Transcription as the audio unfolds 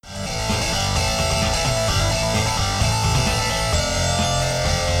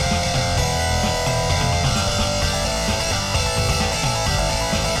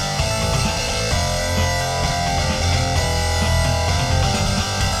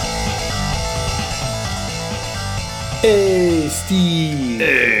Hey, Steve.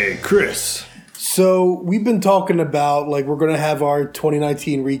 Hey, Chris. So, we've been talking about, we're going to have our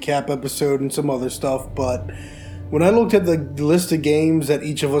 2019 recap episode and some other stuff, but when I looked at the list of games that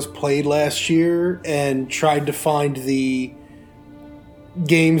each of us played last year and tried to find the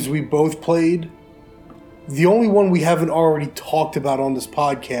games we both played, the only one we haven't already talked about on this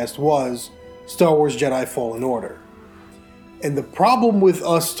podcast was Star Wars Jedi Fallen Order. And the problem with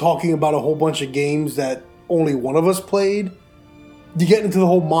us talking about a whole bunch of games that only one of us played, you get into the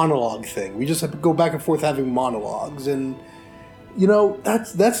whole monologue thing. We just have to go back and forth having monologues, and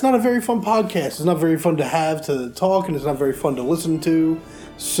that's not a very fun podcast. It's not very fun to have to talk, and it's not very fun to listen to.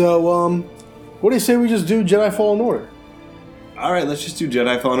 So, what do you say we just do Jedi Fallen Order? All right, let's just do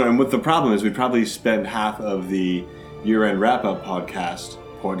Jedi Fallen Order. And what the problem is, we probably spend half of the year-end wrap-up podcast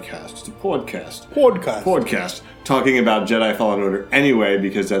talking about Jedi Fallen Order anyway,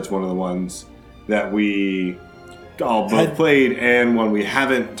 because that's one of the ones that we all both played and one we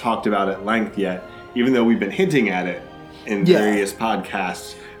haven't talked about at length yet, even though we've been hinting at it in various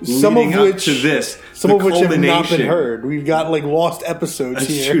podcasts. Some of which have not been heard. We've got lost episodes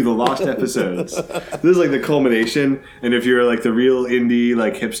here. That's true, the lost episodes. This is the culmination. And if you're the real indie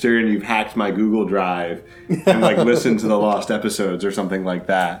hipster and you've hacked my Google Drive and listened to the lost episodes or something like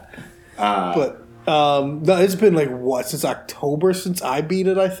that. No, it's been since October since I beat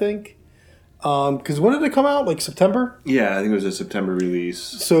it, I think. Because when did it come out? September? Yeah, I think it was a September release.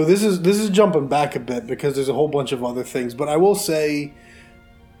 So this is jumping back a bit because there's a whole bunch of other things. But I will say,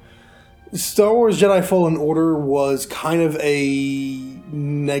 Star Wars Jedi Fallen Order was kind of a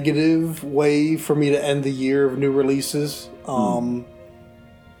negative way for me to end the year of new releases. And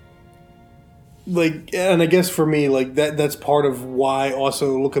I guess for me, that's part of why.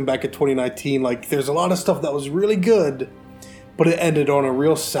 Also, looking back at 2019, there's a lot of stuff that was really good, but it ended on a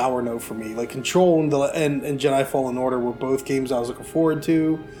real sour note for me. Control and Jedi Fallen Order were both games I was looking forward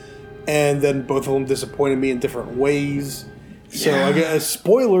to, and then both of them disappointed me in different ways. So, I guess,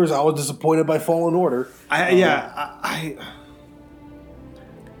 spoilers, I was disappointed by Fallen Order. I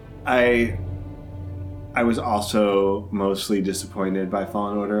was also mostly disappointed by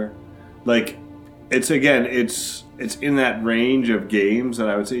Fallen Order. It's in that range of games that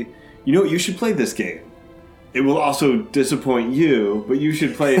I would say, you should play this game. It will also disappoint you, but you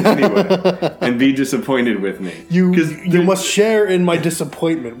should play it anyway and be disappointed with me. You must share in my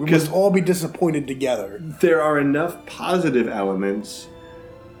disappointment. We must all be disappointed together. There are enough positive elements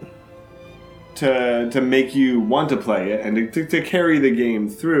to make you want to play it and to carry the game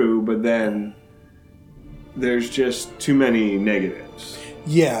through, but then there's just too many negatives.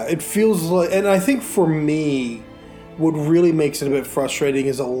 Yeah, it feels and I think for me, what really makes it a bit frustrating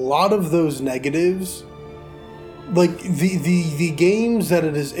is a lot of those negatives. The games that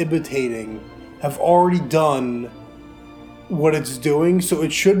it is imitating have already done what it's doing, so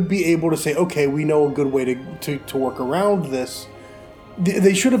it should be able to say, okay, we know a good way to work around this.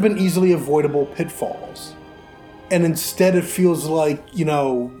 They should have been easily avoidable pitfalls. And instead it feels like,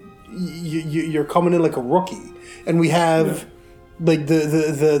 you're coming in like a rookie. And we have,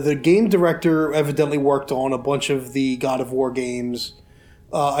 the game director evidently worked on a bunch of the God of War games.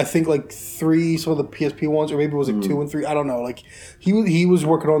 I think 3, some of the PSP ones, or maybe it was 2 and 3. I don't know. He was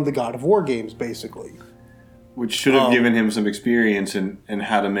working on the God of War games basically, which should have given him some experience in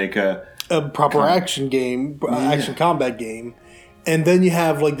how to make a proper action game, action combat game. And then you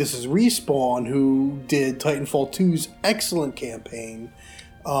have this is Respawn, who did Titanfall 2's excellent campaign.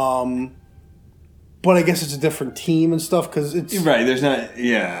 But I guess it's a different team and stuff because it's right. There's not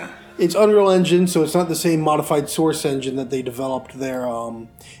It's Unreal Engine, so it's not the same modified Source engine that they developed their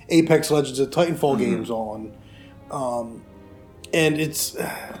Apex Legends and Titanfall games on. And it's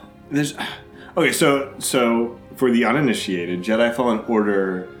okay. So for the uninitiated, Jedi Fallen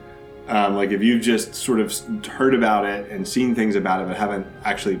Order, if you've just sort of heard about it and seen things about it but haven't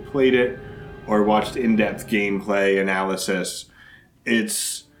actually played it or watched in-depth gameplay analysis,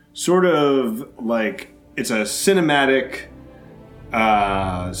 it's sort of it's a cinematic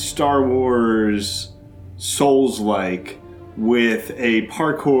Star Wars Souls-like with a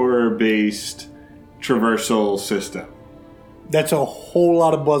parkour-based traversal system. That's a whole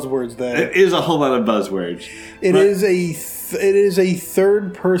lot of buzzwords there. It is a whole lot of buzzwords. It is a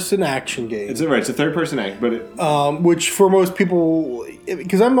third-person action game. It's a third-person action, but which for most people,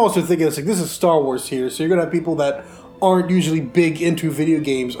 because I'm also thinking this is Star Wars here, so you're gonna have people that aren't usually big into video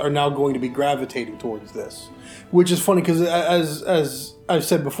games are now going to be gravitating towards this. Which is funny because, as I've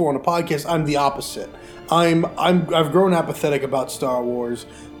said before on the podcast, I'm the opposite. I've grown apathetic about Star Wars,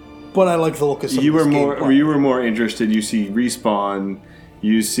 but I like the look of some of this gameplay. You were more interested. You see Respawn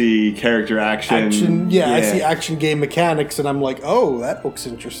You see character action. I see action game mechanics, and I'm like, oh, that looks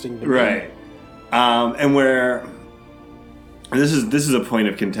interesting to me. Right. And where this is a point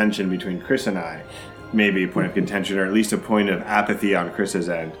of contention between Chris and I, maybe a point of contention, or at least a point of apathy on Chris's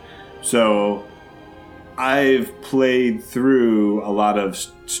end. So I've played through a lot of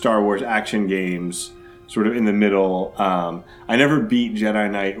Star Wars action games, sort of in the middle. I never beat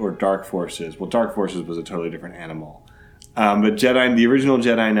Jedi Knight or Dark Forces. Well, Dark Forces was a totally different animal. But the original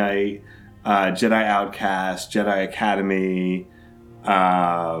Jedi Knight, Jedi Outcast, Jedi Academy,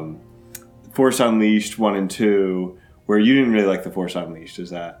 Force Unleashed 1 and 2, where you didn't really like the Force Unleashed,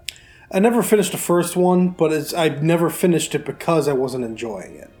 is that? I never finished the first one, but I've never finished it because I wasn't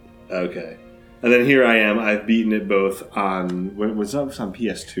enjoying it. Okay. And then here I am. I've beaten it both on... Was that on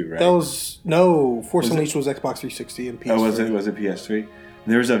PS2, right? That was... No, Force Unleashed was Xbox 360 and PS3. Oh, was it PS3?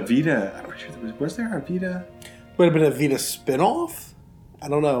 There was a Vita... I'm pretty sure was there a Vita? Would have been a Vita spin-off? I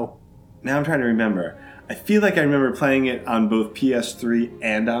don't know. Now I'm trying to remember. I feel like I remember playing it on both PS3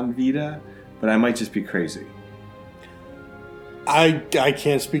 and on Vita, but I might just be crazy. I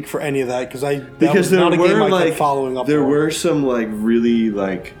can't speak for any of that because there not a game were I kept following up. There were some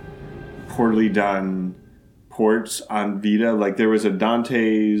really poorly done ports on Vita. Like there was a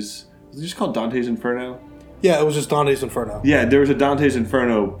Dante's. Was it just called Dante's Inferno? Yeah, it was just Dante's Inferno. Yeah, there was a Dante's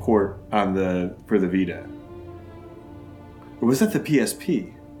Inferno port for the Vita. Or was that the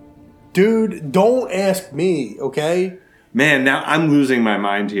PSP? Dude, don't ask me, okay? Man, now I'm losing my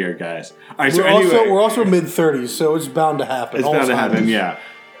mind here, guys. All right, we're also mid-30s, so it's bound to happen. It's bound to happen, yeah.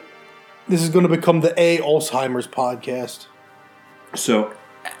 This is going to become the Alzheimer's podcast. So,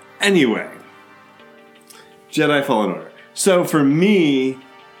 anyway, Jedi Fallen Order. So, for me,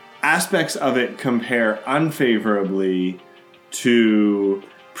 aspects of it compare unfavorably to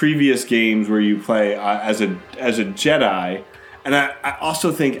previous games where you play as a Jedi. And I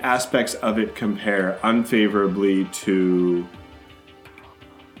also think aspects of it compare unfavorably to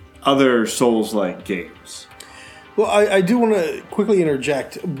other Souls-like games. Well, I do want to quickly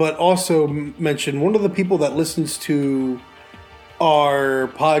interject, but also mention one of the people that listens to our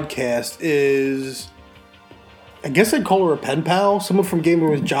podcast is, I guess I'd call her a pen pal, someone from Gamer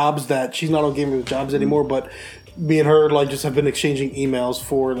with Jobs that she's not on Gamer with Jobs anymore, but me and her just have been exchanging emails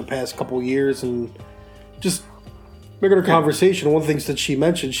for the past couple of years and just regular conversation. One of the things that she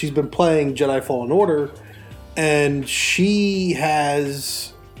mentioned, she's been playing Jedi Fallen Order, and she's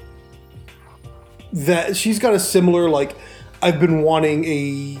got a similar, I've been wanting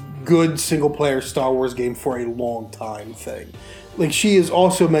a good single-player Star Wars game for a long time thing. She has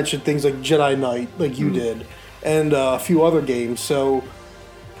also mentioned things like Jedi Knight, like you did, and a few other games. So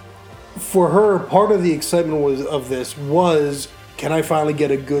for her, part of the excitement of this was, can I finally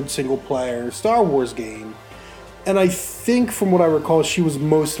get a good single-player Star Wars game? And I think, from what I recall, she was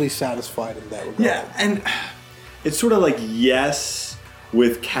mostly satisfied in that regard. Yeah, and it's sort of yes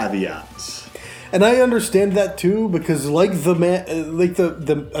with caveats. And I understand that too, because I was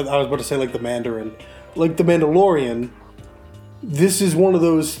about to say the Mandarin, like the Mandalorian, this is one of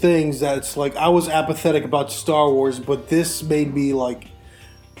those things that's I was apathetic about Star Wars, but this made me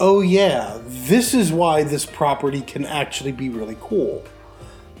oh yeah, this is why this property can actually be really cool.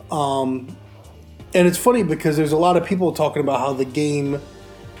 And it's funny because there's a lot of people talking about how the game,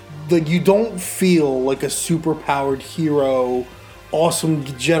 you don't feel like a super-powered hero, awesome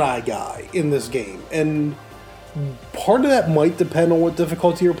Jedi guy in this game. And part of that might depend on what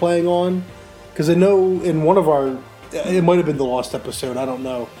difficulty you're playing on. Because I know in one of it might have been the Lost episode, I don't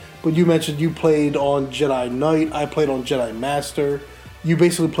know. But you mentioned you played on Jedi Knight, I played on Jedi Master. You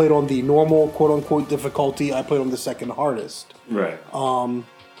basically played on the normal, quote-unquote, difficulty. I played on the second hardest. Right.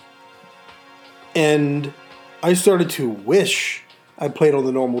 And I started to wish I played on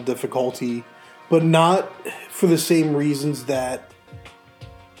the normal difficulty, but not for the same reasons that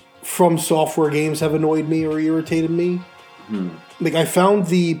From Software games have annoyed me or irritated me. I found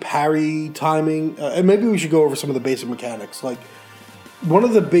the parry timing, and maybe we should go over some of the basic mechanics. One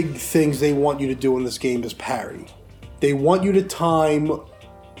of the big things they want you to do in this game is parry. They want you to time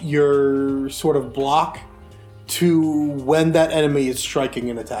your sort of block to when that enemy is striking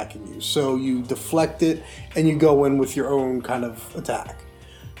and attacking you. So you deflect it and you go in with your own kind of attack.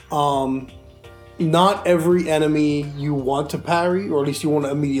 Not every enemy you want to parry, or at least you want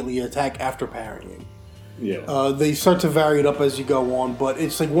to immediately attack after parrying. Yeah. They start to vary it up as you go on, but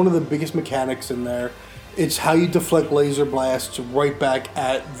it's one of the biggest mechanics in there. It's how you deflect laser blasts right back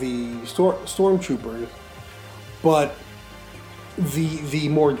at the stormtroopers. But the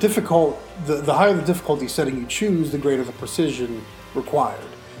more difficult, the higher the difficulty setting you choose, the greater the precision required.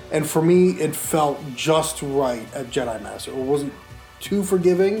 And for me, it felt just right at Jedi Master. It wasn't too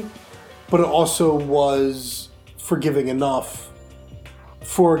forgiving, but it also was forgiving enough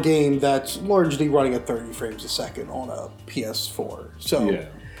for a game that's largely running at 30 frames a second on a PS4. So,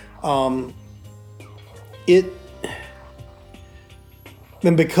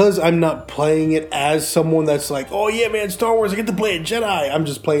 and because I'm not playing it as someone that's like, oh yeah, man, Star Wars, I get to play a Jedi. I'm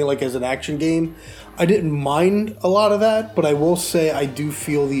just playing it like as an action game. I didn't mind a lot of that, but I will say I do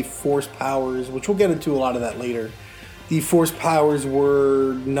feel the Force powers, which we'll get into a lot of that later. The Force powers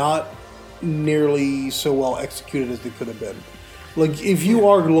were not nearly so well executed as they could have been. Like, if you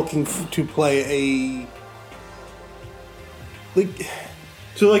are looking to play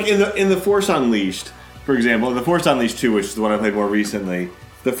So, like, in the Force Unleashed, for example, in the Force Unleashed 2, which is the one I played more recently,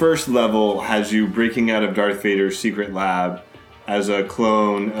 the first level has you breaking out of Darth Vader's secret lab as a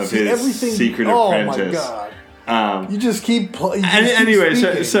clone of his secret apprentice. Oh my god! You just keep playing. Anyway,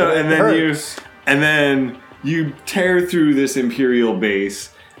 and then you tear through this Imperial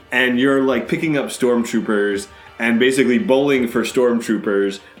base, and you're like picking up stormtroopers and basically bowling for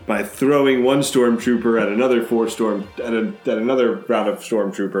stormtroopers by throwing one stormtrooper at another at another round of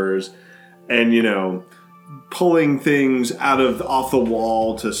stormtroopers, and pulling things off the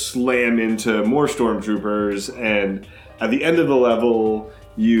wall to slam into more stormtroopers. And at the end of the level,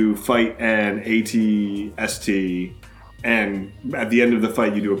 you fight an AT-ST, and at the end of the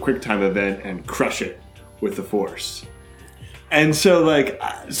fight, you do a quick time event and crush it with the Force. And so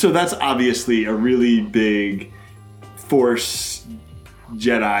that's obviously a really big Force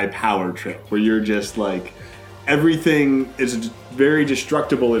Jedi power trip, where you're just like, everything is very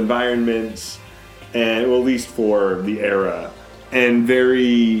destructible environments, and well, at least for the era, and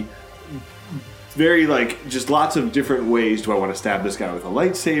very, very like just lots of different ways. Do I want to stab this guy with a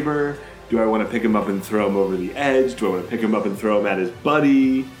lightsaber? Do I want to pick him up and throw him over the edge? Do I want to pick him up and throw him at his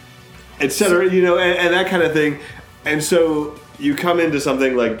buddy, etc.? And that kind of thing. And so you come into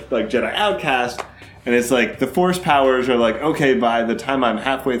something like Jedi Outcast, and it's like the Force powers are like, okay, by the time I'm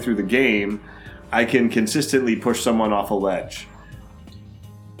halfway through the game, I can consistently push someone off a ledge.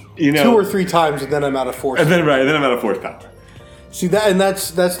 2 or 3 times, and then I'm out of Force. And then I'm out of Force power. See that, and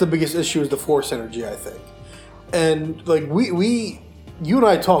that's the biggest issue is the Force energy, I think. And like you and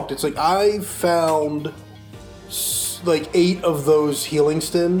I talked. It's like I found like 8 of those healing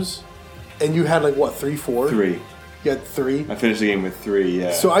stims, and you had like what 3, 4? 3. You had 3. I finished the game with 3.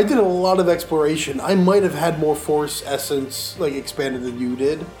 Yeah. So I did a lot of exploration. I might have had more Force essence like expanded than you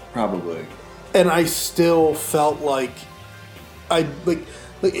did. Probably. And I still felt like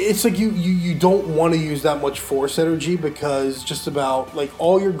it's like you don't want to use that much Force energy, because just about like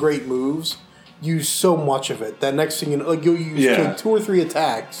all your great moves use so much of it. That next thing you'll use like 2 or 3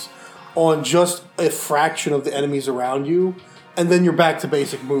 attacks on just a fraction of the enemies around you, and then you're back to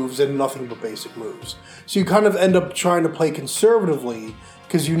basic moves and nothing but basic moves. So you kind of end up trying to play conservatively,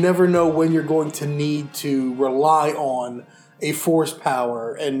 because you never know when you're going to need to rely on a Force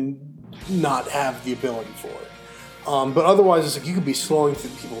power and not have the ability for it. But otherwise, it's like you could be slowing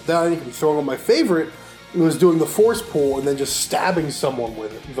people down. You could be throwing on my favorite. It was doing the Force pull and then just stabbing someone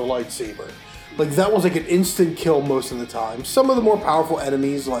with the lightsaber. Like, that was like an instant kill most of the time. Some of the more powerful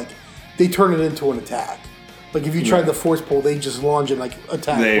enemies, like, they turn it into an attack. Like, if you tried the Force pull, they just launch and like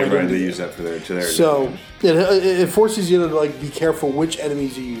attack. They use that for their so it forces you to like be careful which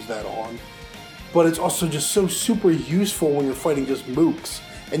enemies you use that on. But it's also just so super useful when you're fighting just mooks.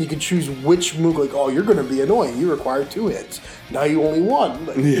 And you can choose which mook, like, oh, you're going to be annoying. You require 2 hits. Now you only 1.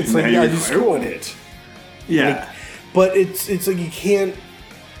 Like, it's like, you require 1 hit. Yeah. Like, but it's like you can't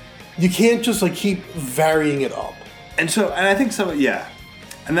just like keep varying it up. And I think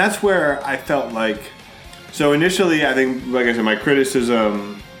and that's where I felt like, so initially I think, like I said, my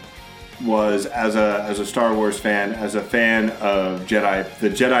criticism was as a Star Wars fan, as a fan of the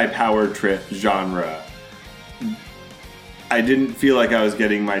Jedi power trip genre, I didn't feel like I was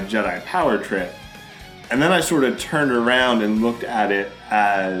getting my Jedi power trip. And then I sort of turned around and looked at it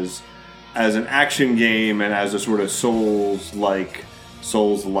as an action game and as a sort of Souls-like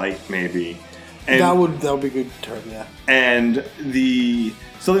maybe. And that would be a good term, yeah. And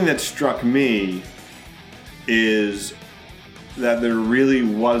something that struck me is that there really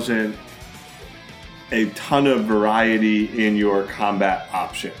wasn't a ton of variety in your combat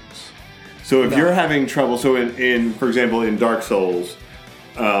options. So if you're having trouble, so for example, in Dark Souls,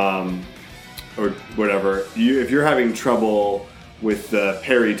 or whatever, if you're having trouble with the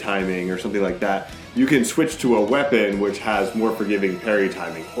parry timing or something like that, you can switch to a weapon which has more forgiving parry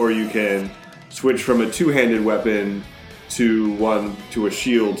timing, or you can switch from a 2-handed weapon to a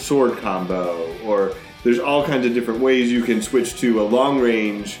shield sword combo, or there's all kinds of different ways you can switch to a long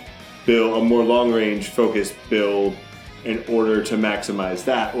range build, a more long range focused build, in order to maximize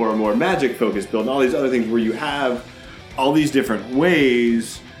that, or a more magic-focused build, and all these other things where you have all these different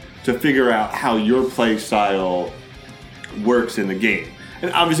ways to figure out how your play style works in the game.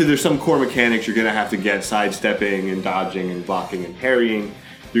 And obviously there's some core mechanics you're going to have to get, sidestepping and dodging and blocking and parrying.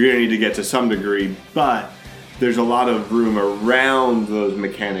 You're going to need to get to some degree, but there's a lot of room around those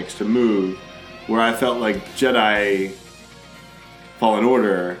mechanics to move, where I felt like Jedi Fallen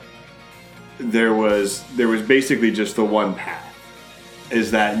Order, there was basically just the one path,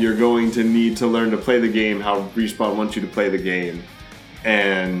 is that you're going to need to learn to play the game how Respawn wants you to play the game,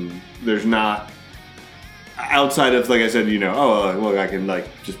 and there's not, outside of, like I said, oh, look, I can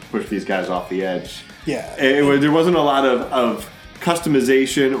just push these guys off the edge. Yeah. There wasn't a lot of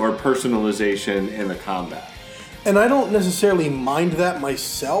customization or personalization in the combat. And I don't necessarily mind that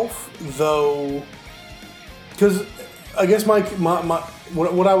myself, though, because I guess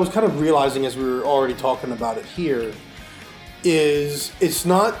what I was kind of realizing as we were already talking about it here is it's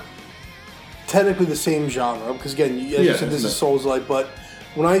not technically the same genre, because again, as you said, this is Souls-like, but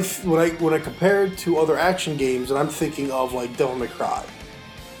when I compare it to other action games, and I'm thinking of like Devil May Cry.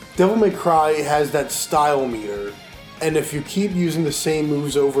 Devil May Cry has that style meter, and if you keep using the same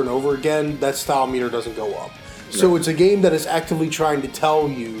moves over and over again, that style meter doesn't go up. So it's a game that is actively trying to tell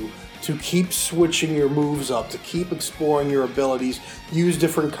you to keep switching your moves up, to keep exploring your abilities, use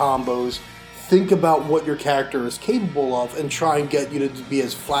different combos, think about what your character is capable of, and try and get you to be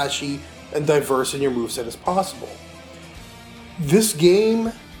as flashy and diverse in your moveset as possible. This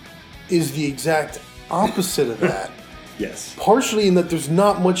game is the exact opposite of that. Yes. Partially in that there's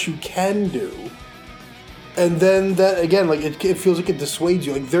not much you can do. And then that, again, it feels like it dissuades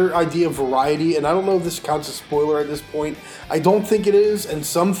you. Like, their idea of variety, and I don't know if this counts as spoiler at this point. I don't think it is, and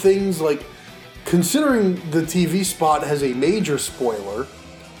some things, considering the TV spot has a major spoiler,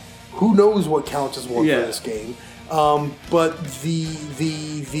 who knows what counts as one for this game. But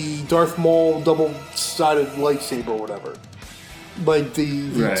the Darth Maul double-sided lightsaber or whatever. Like,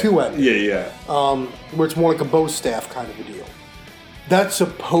 the two-ended. Yeah. Where it's more like a bow staff kind of a deal. That's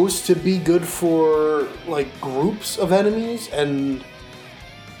supposed to be good for groups of enemies, and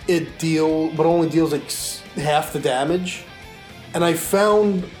it only deals half the damage. And I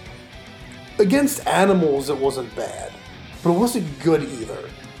found against animals it wasn't bad, but it wasn't good either,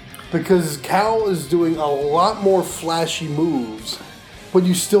 because Cal is doing a lot more flashy moves, but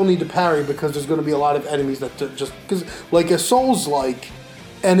you still need to parry because there's going to be a lot of enemies that just because a Souls-like,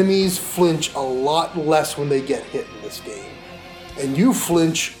 enemies flinch a lot less when they get hit in this game. And you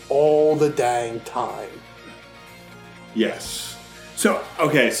flinch all the dang time. Yes. So I'm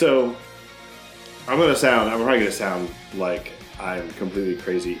probably going to sound like I'm completely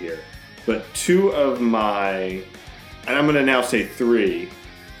crazy here. But and I'm going to now say three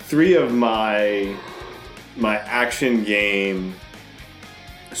of my action game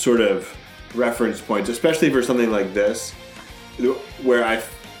sort of reference points, especially for something like this, where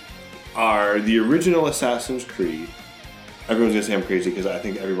are the original Assassin's Creed. Everyone's going to say I'm crazy because I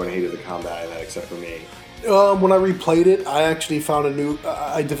think everyone hated the combat in that except for me. When I replayed it, I actually found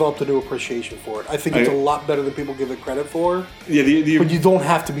I developed a new appreciation for it. I think it's a lot better than people give it credit for. Yeah, but you don't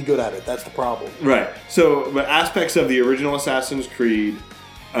have to be good at it. That's the problem. Right. So, but aspects of the original Assassin's Creed,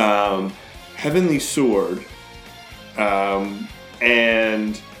 Heavenly Sword, and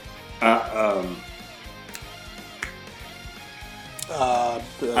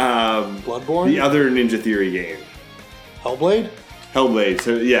Bloodborne? The other Ninja Theory game. Hellblade?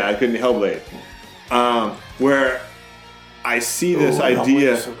 So yeah, I couldn't Hellblade. Where I see this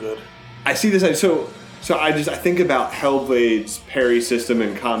idea. So good. I see this idea. So I think about Hellblade's parry system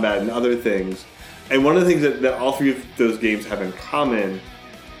and combat and other things. And one of the things that all three of those games have in common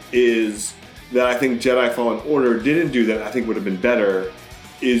is that I think Jedi Fallen Order didn't do that. I think would have been better.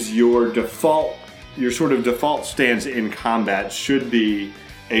 Is your sort of default stance in combat should be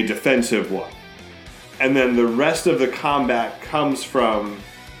a defensive one. And then the rest of the combat comes from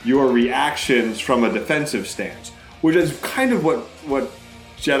your reactions from a defensive stance, which is kind of what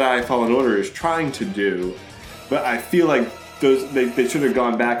Jedi Fallen Order is trying to do. But I feel like they should have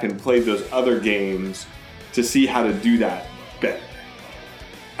gone back and played those other games to see how to do that better.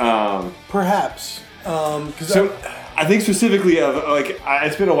 Perhaps. I think specifically of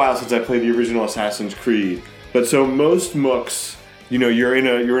it's been a while since I played the original Assassin's Creed, but so most mooks, you're in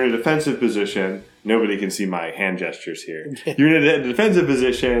a defensive position. Nobody can see my hand gestures here. You're in a defensive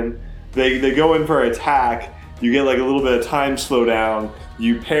position. They go in for attack. You get a little bit of time slowdown.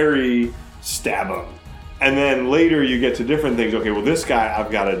 You parry, stab them. And then later you get to different things. Okay, well this guy I've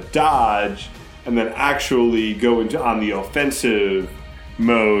got to dodge and then actually go on the offensive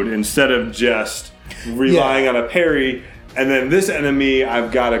mode instead of just relying on a parry, and then this enemy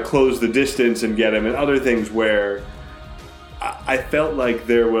I've got to close the distance and get him, and other things where I felt like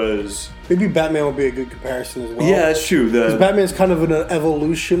there was... Maybe Batman would be a good comparison as well. Yeah, that's true. Because Batman's kind of an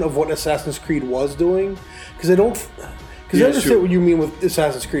evolution of what Assassin's Creed was doing. Because I understand what you mean with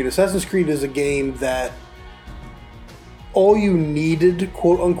Assassin's Creed. Assassin's Creed is a game that all you needed,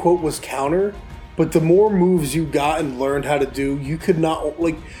 quote unquote, was counter. But the more moves you got and learned how to do, you could not,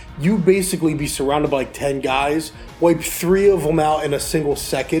 like, you basically be surrounded by like 10 guys, wipe 3 of them out in a single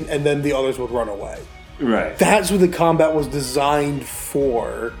second, and then the others would run away. Right. That's what the combat was designed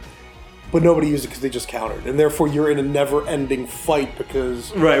for, but nobody used it because they just countered, and therefore you're in a never-ending fight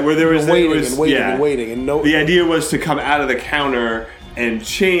because where there was waiting and waiting, and no. The idea was to come out of the counter and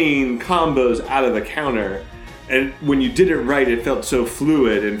chain combos out of the counter, and when you did it right, it felt so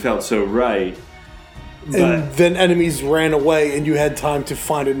fluid and felt so right. And then enemies ran away, and you had time to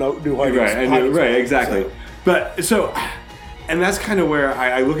find a new hiding Right, exactly. And that's kind of where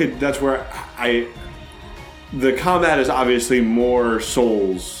I look at. That's where the combat is obviously more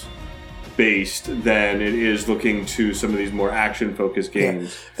Souls based than it is looking to some of these more action focused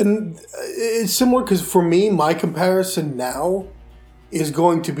games. Yeah. And it's similar because for me, my comparison now is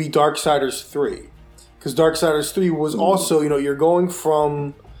going to be Darksiders 3. Because Darksiders 3 was also, you're going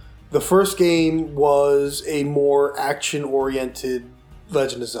from... The first game was a more action-oriented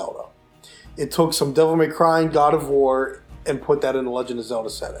Legend of Zelda. It took some Devil May Cry and God of War and put that in a Legend of Zelda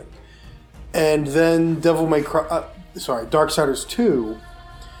setting. And then Darksiders 2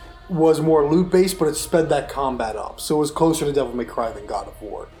 was more loot-based, but it sped that combat up. So it was closer to Devil May Cry than God of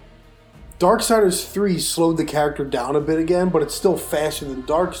War. Darksiders 3 slowed the character down a bit again, but it's still faster than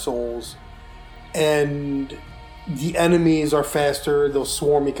Dark Souls. And the enemies are faster. They'll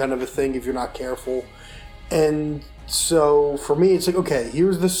swarm you kind of a thing if you're not careful. And so for me, it's like, okay,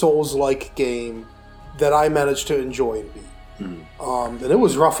 here's the Souls-like game that I managed to enjoy and beat. And it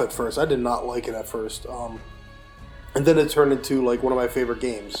was rough at first. I did not like it at first. And then it turned into like one of my favorite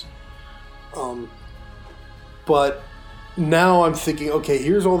games. But now I'm thinking, okay,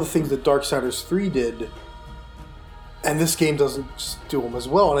 here's all the things that Darksiders 3 did, and this game doesn't do them as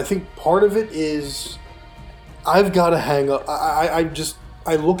well. And I think part of it is I've got to hang up.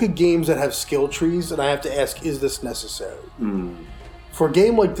 I look at games that have skill trees, and I have to ask, is this necessary? For a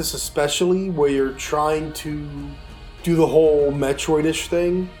game like this especially, where you're trying to do the whole Metroid-ish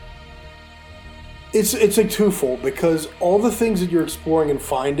thing, it's like twofold, because all the things that you're exploring and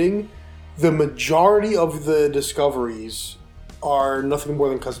finding, the majority of the discoveries are nothing more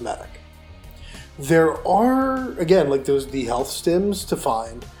than cosmetic. There are, again, like there's the health stims to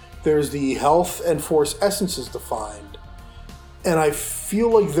find, there's the health and force essences to find, and I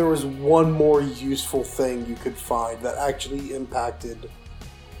feel like there was one more useful thing you could find that actually impacted.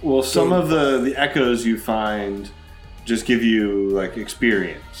 Well, some of the echoes you find just give you like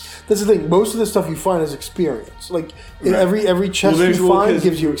experience. That's the thing. Most of the stuff you find is experience. Like every chest you find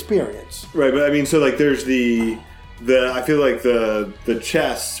gives you experience. Right, but I mean, so like there's the I feel like the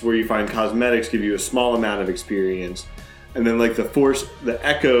chests where you find cosmetics give you a small amount of experience, and then like the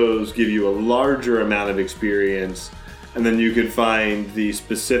echoes give you a larger amount of experience, and then you could find the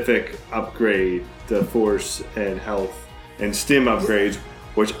specific upgrade, the force and health and stim upgrades,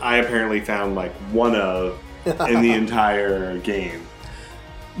 which I apparently found like one of in the entire game.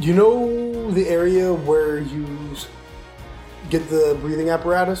 You know the area where you get the breathing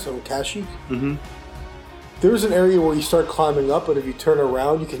apparatus on Kashyyyk? Mm-hmm. There's an area where you start climbing up, and if you turn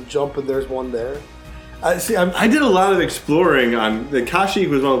around, you can jump, and there's one there. I did a lot of exploring on... The Kashyyyk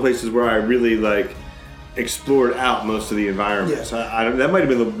was one of the places where I really, like, explored out most of the environments. Yeah. That might have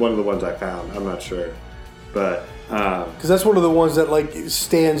been one of the ones I found. I'm not sure. But... Because that's one of the ones that, like,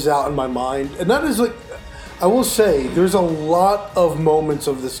 stands out in my mind. And that is, like... I will say, there's a lot of moments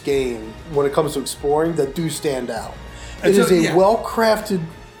of this game, when it comes to exploring, that do stand out. It is a well-crafted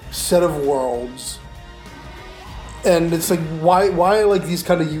set of worlds, and it's like, why I like these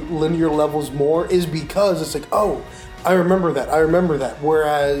kind of linear levels more is because it's like, oh, I remember that.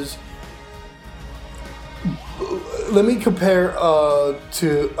 Whereas, let me compare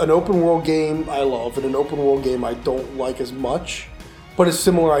to an open world game I love and an open world game I don't like as much, but it's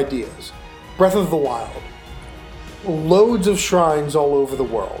similar ideas. Breath of the Wild. Loads of shrines all over the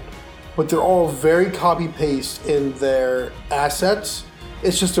world, but they're all very copy-paste in their assets.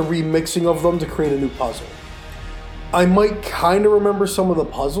 It's just a remixing of them to create a new puzzle. I might kind of remember some of the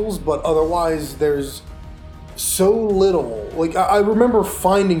puzzles, but otherwise there's so little. Like, I remember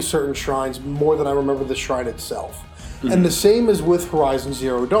finding certain shrines more than I remember the shrine itself. Mm-hmm. And the same is with Horizon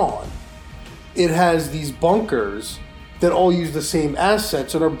Zero Dawn. It has these bunkers that all use the same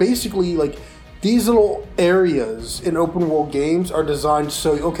assets and are basically like these little areas in open world games are designed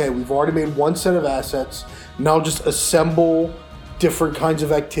so, okay, we've already made one set of assets. Now just assemble different kinds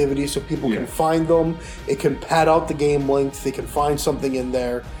of activities so people can find them. It can pad out the game length. They can find something in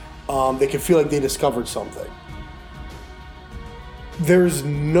there. They can feel like they discovered something. There's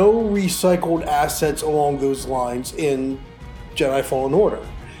no recycled assets along those lines in Jedi Fallen Order.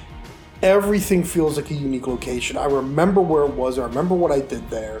 Everything feels like a unique location. I remember where it was. I remember what I did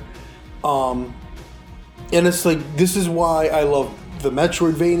there. And it's like, this is why I love the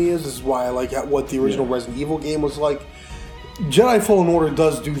Metroidvanias. This is why I like what the original Resident Evil game was like. Jedi Fallen Order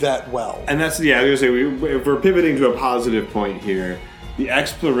does do that well. And that's, I was going to say, if we're pivoting to a positive point here, the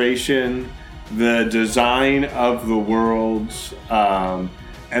exploration, the design of the worlds, and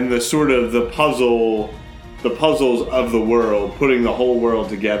the sort of the puzzles of the world, putting the whole world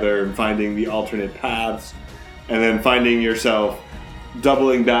together and finding the alternate paths, and then finding yourself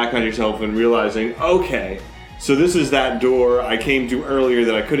doubling back on yourself and realizing, okay, so this is that door I came to earlier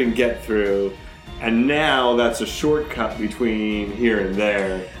that I couldn't get through, and now that's a shortcut between here and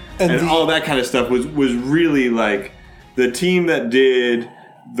there. And all that kind of stuff was really like, the team that did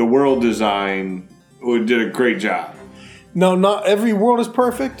the world design did a great job. No, not every world is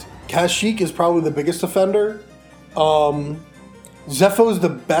perfect. Kashyyyk is probably the biggest offender. Zepho's the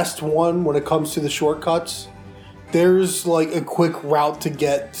best one when it comes to the shortcuts. There's like a quick route to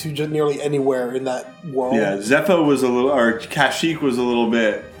get to just nearly anywhere in that world. Yeah, Zepho was Kashyyyk was a little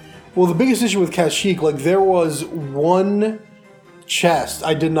bit... Well, the biggest issue with Kashyyyk, like there was one chest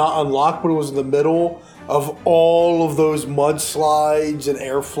I did not unlock, but it was in the middle of all of those mudslides and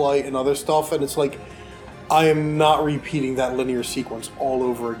air flight and other stuff, and it's like, I am not repeating that linear sequence all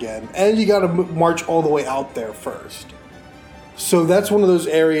over again. And you gotta march all the way out there first. So that's one of those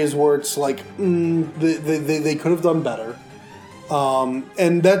areas where it's like, they could have done better.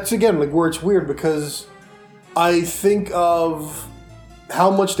 And that's, again, like where it's weird, because I think of how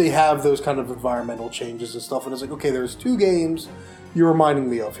much they have those kind of environmental changes and stuff, and it's like, okay, there's two games you're reminding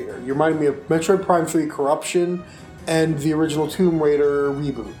me of here. You're reminding me of Metroid Prime 3 Corruption and the original Tomb Raider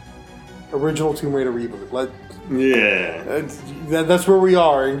reboot. That's where we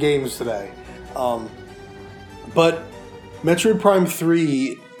are in games today. But Metroid Prime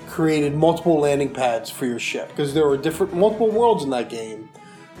 3 created multiple landing pads for your ship, because there were multiple worlds in that game,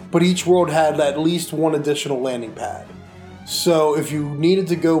 but each world had at least one additional landing pad. So if you needed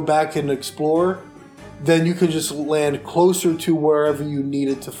to go back and explore, then you could just land closer to wherever you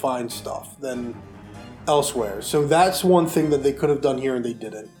needed to find stuff than elsewhere. So that's one thing that they could have done here and they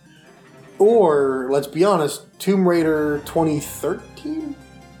didn't. Or, let's be honest, Tomb Raider 2013?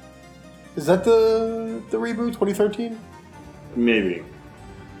 Is that the reboot, 2013? Maybe.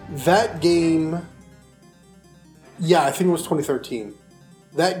 That game... Yeah, I think it was 2013.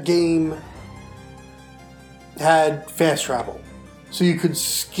 That game had fast travel. So you could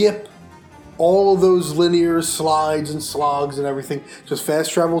skip all of those linear slides and slogs and everything, just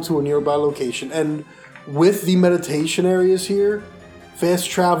fast travel to a nearby location. And with the meditation areas here,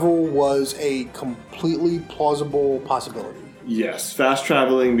 fast travel was a completely plausible possibility. Yes, fast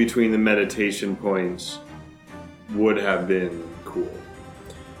traveling between the meditation points would have been cool.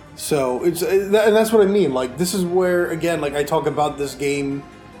 So and that's what I mean. Like, this is where, again, like I talk about this game,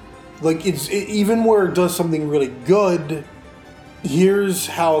 like even where it does something really good, here's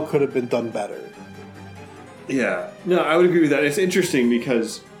how it could have been done better. Yeah, no, I would agree with that. It's interesting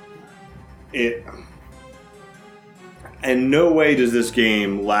because in no way does this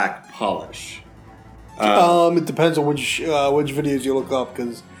game lack polish. It depends on which videos you look up,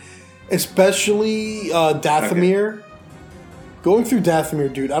 because especially Dathomir. Okay. Going through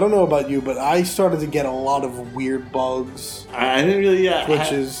Dathomir, dude, I don't know about you, but I started to get a lot of weird bugs. I didn't really,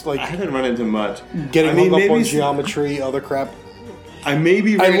 glitches. I haven't run into much. Getting hung up on geometry, other crap. I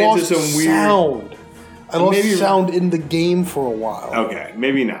maybe ran into some weird sound. I lost sound in the game for a while. Okay,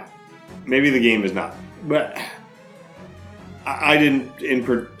 maybe not. Maybe the game is not. But I didn't in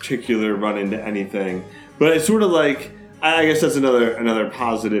particular run into anything. But it's sort of like, I guess that's another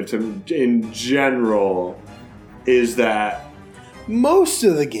positive in general, is that most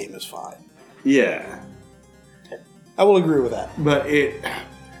of the game is fine. Yeah, I will agree with that.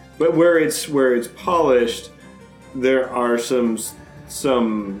 But where it's polished, there are some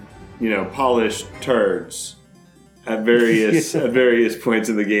polished turds at various points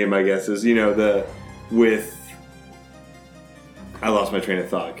in the game. I guess is I lost my train of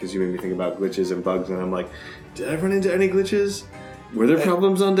thought because you made me think about glitches and bugs, and I'm like, did I run into any glitches? Were there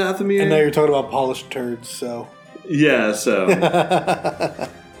problems on Dathomir? And now you're talking about polished turds, so. Yeah, so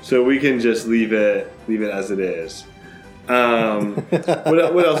we can just leave it as it is.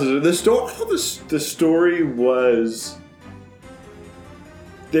 What else is there? The story. I thought the story was.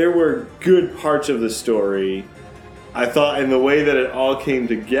 There were good parts of the story. I thought, in the way that it all came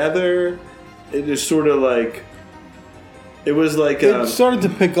together, it is sort of like. It was like it started to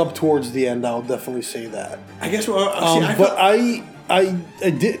pick up towards the end. I'll definitely say that. I guess. I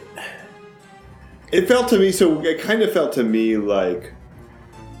did. It felt to me. So it kind of felt to me like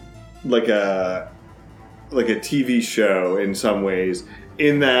a TV show in some ways.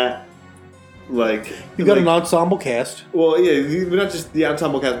 In that, like you got an ensemble cast. Well, yeah, not just the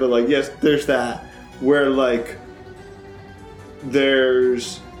ensemble cast, but like yes, there's that where like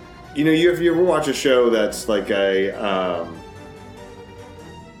there's. You know, if you ever watch a show that's like a,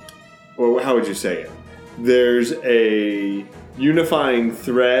 or how would you say it? There's a unifying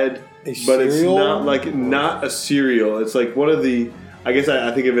thread, but it's not a serial. It's like one of the, I guess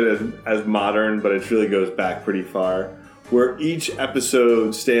I think of it as modern, but it really goes back pretty far, where each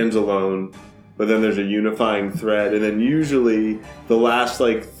episode stands alone, but then there's a unifying thread, and then usually the last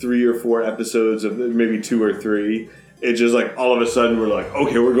like 3 or 4 episodes of maybe 2 or 3. It's just like all of a sudden we're like,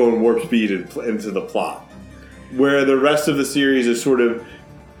 okay, we're going warp speed into the plot. Where the rest of the series is sort of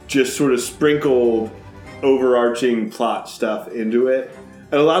sprinkled overarching plot stuff into it.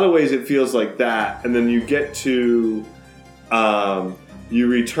 In a lot of ways it feels like that. And then you get to, you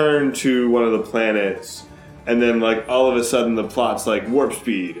return to one of the planets and then like all of a sudden the plot's like warp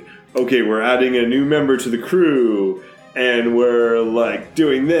speed. Okay, we're adding a new member to the crew and we're like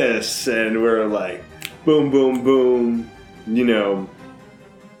doing this and we're like, boom, boom, boom, you know,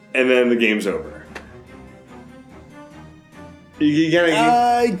 and then the game's over.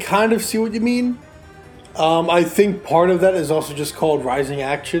 I kind of see what you mean. I think part of that is also just called rising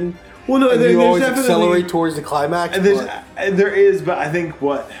action. Well, no, you always accelerate towards the climax. There is, but I think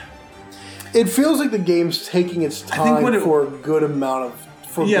it feels like the game's taking its time for a good amount of.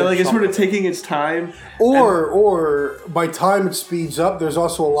 It's sort of taking its time. Or by time it speeds up, there's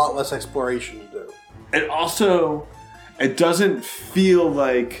also a lot less exploration to do. And also, it doesn't feel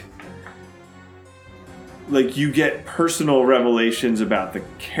like you get personal revelations about the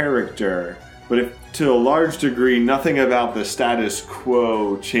character, but if to a large degree, nothing about the status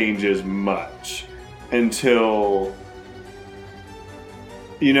quo changes much until,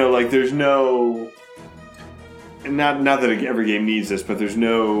 you know, like there's no, not that every game needs this, but there's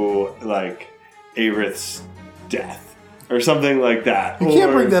no, like, Aerith's death. Or something like that. You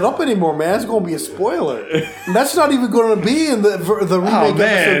can't bring that up anymore, man. It's going to be a spoiler. And that's not even going to be in the remake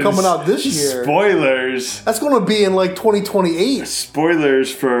episode coming out this year. Spoilers. That's going to be in like 2028.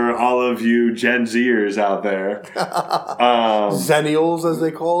 Spoilers for all of you Gen Zers out there. Zennials, as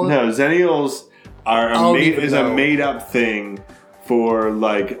they call it. No, Zennials is a made up thing for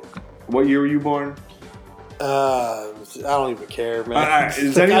like. What year were you born? I don't even care, man.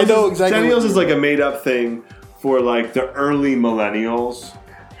 Zennials, I know exactly. Zennials is like a made up thing for like the early millennials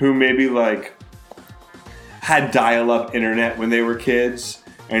who maybe like had dial-up internet when they were kids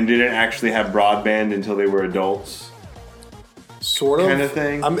and didn't actually have broadband until they were adults. Sort of. Kind of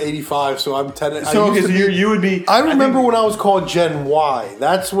thing. I'm 85, so I'm 10. So you would be. I remember when I was called Gen Y.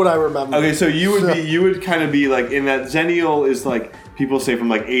 That's what I remember. Okay, so you would kind of be like in that Zennial is like people say from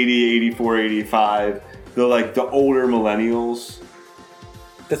like 80, 84, 85. They're like the older millennials.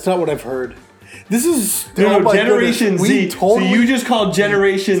 That's not what I've heard. This is Generation Z. So you just called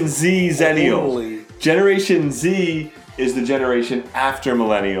Generation Z Zennials. Generation Z is the generation after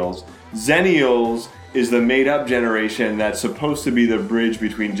millennials. Zennials is the made-up generation that's supposed to be the bridge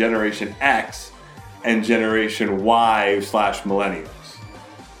between Generation X and Generation Y/millennials.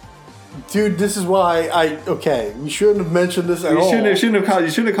 Dude, this is why we shouldn't have mentioned this at all. You shouldn't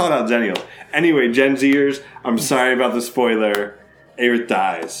have called out Zennials. Anyway, Gen Zers, I'm sorry about the spoiler. Aerith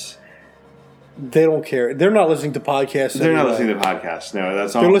dies. They don't care. They're not listening to podcasts. They're not listening to podcasts. No,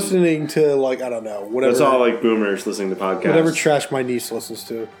 that's all. They're listening to, like, I don't know, whatever. That's all like boomers listening to podcasts. Whatever trash my niece listens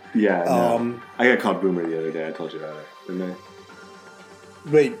to. Yeah. No. I got called boomer the other day. I told you about it, didn't I?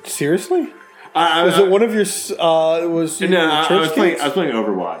 Wait, seriously? Was it one of your? I was playing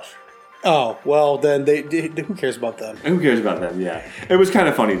Overwatch. Oh well, then who cares about them? Who cares about them? Yeah, it was kind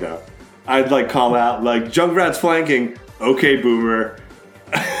of funny though. I'd like call out like Junkrat's flanking. Okay, boomer.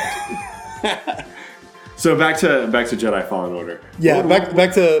 So back to Jedi Fallen Order. Yeah,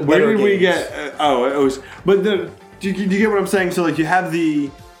 back to where did we get? It was. But do you get what I'm saying? So like you have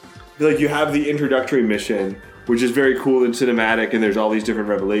the introductory mission, which is very cool and cinematic, and there's all these different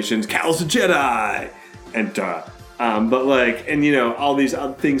revelations. Cal's a Jedi, and but like, and you know, all these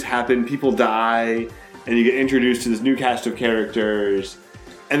other things happen. People die, and you get introduced to this new cast of characters,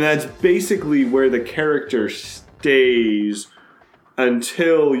 and that's basically where the character days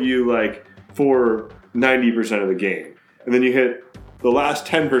until you like for 90% of the game, and then you hit the last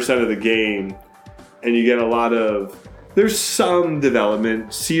 10% of the game, and you get a lot of. There's some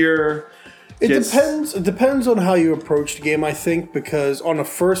development. Seer. It depends on how you approach the game, I think, because on a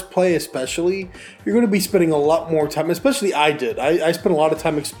first play especially, you're going to be spending a lot more time, especially I did. I spent a lot of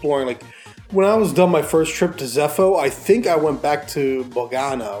time exploring. Like, when I was done my first trip to Zepho, I think I went back to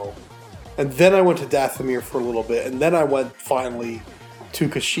Bogano, and then I went to Dathomir for a little bit, and then I went finally to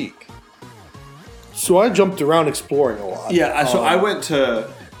Kashyyyk. So I jumped around exploring a lot. Yeah, so I went to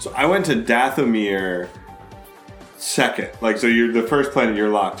Dathomir second. Like, so you're the first planet you're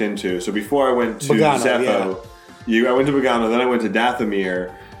locked into. So before I went to Zepho, I went to Bogano, then I went to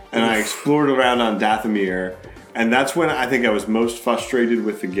Dathomir, and I explored around on Dathomir, and that's when I think I was most frustrated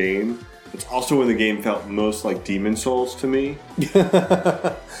with the game. It's also when the game felt most like Demon Souls to me.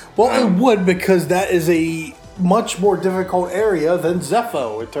 Well, it would, because that is a much more difficult area than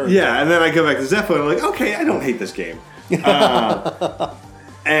Zepho, it turns out. Yeah, and then I go back to Zepho, and I'm like, okay, I don't hate this game.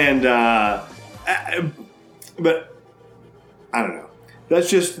 But I don't know. That's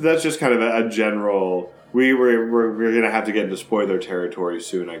just kind of a general. We're gonna have to get into spoiler territory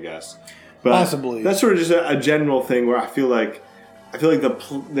soon, I guess. But possibly. That's sort of just a general thing where I feel like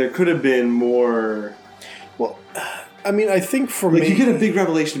there could have been more. Well, I mean, I think for me, you get a big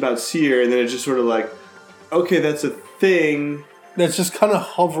revelation about Seer, and then it's just sort of like, okay, that's a thing. That's just kind of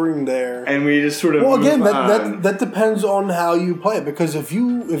hovering there, and we just sort of. Well, again, that depends on how you play it, because if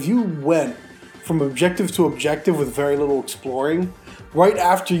you went from objective to objective with very little exploring, right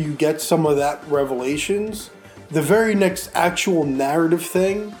after you get some of that revelations, the very next actual narrative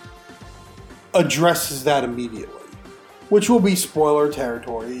thing addresses that immediately, which will be spoiler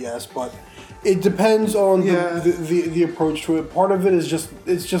territory, yes, but it depends on the approach to it. Part of it is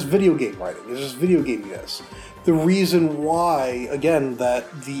it's just video game writing. It's just video gaminess. The reason why, again,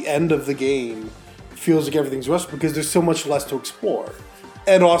 that the end of the game feels like everything's rushed, because there's so much less to explore.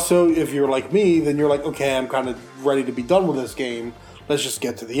 And also, if you're like me, then you're like, okay, I'm kind of ready to be done with this game. Let's just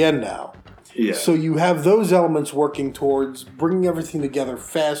get to the end now. Yeah. So you have those elements working towards bringing everything together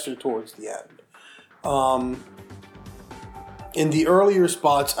faster towards the end. In the earlier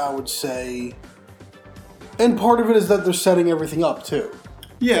spots, I would say, and part of it is that they're setting everything up too.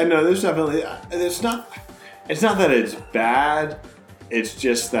 Yeah, no, there's definitely. It's not that it's bad. It's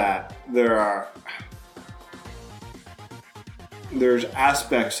just that there's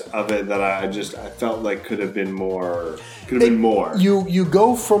aspects of it that I felt like could have been more. You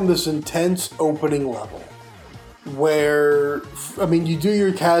go from this intense opening level where, I mean, you do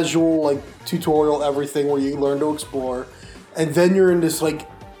your casual like tutorial everything where you learn to explore, and then you're in this like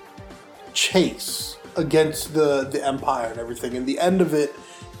chase against the Empire and everything, and the end of it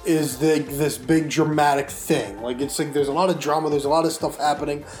is this big dramatic thing. Like, it's like there's a lot of drama, there's a lot of stuff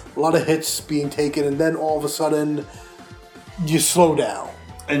happening, a lot of hits being taken, and then all of a sudden you slow down.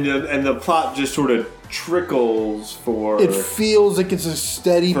 And the plot just sort of trickles for... It feels like it's a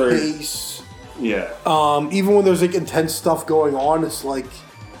steady pace. Yeah. Even when there's like intense stuff going on, it's like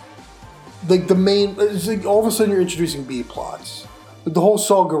the main... It's like all of a sudden you're introducing B plots. Like the whole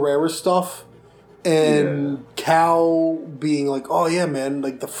Saw Gerrera stuff, and Cal being like, oh yeah, man,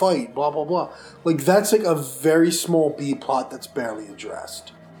 like the fight, blah, blah, blah. Like, that's like a very small B plot that's barely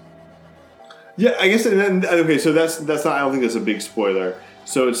addressed. Yeah, I guess, and then, okay, so that's not, I don't think that's a big spoiler.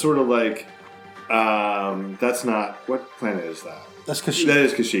 So it's sort of like, that's not, what planet is that? That's Kashyyyk. That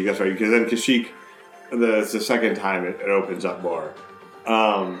is Kashyyyk, that's right. Because then Kashyyyk, it's the second time it opens up more.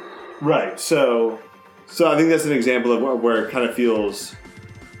 Right, so I think that's an example of where it kind of feels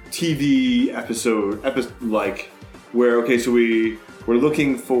TV episode like, where, okay, so we're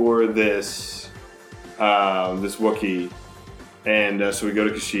looking for this Wookiee, and so we go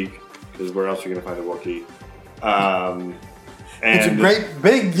to Kashyyyk, because where else are you going to find a Wookiee? It's a great,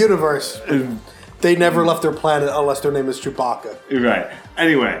 big universe. They never left their planet unless their name is Chewbacca. Right.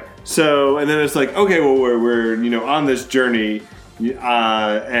 Anyway, so, and then it's like, okay, well, we're on this journey,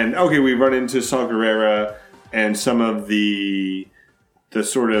 and, okay, we run into Saw Gerrera and some of the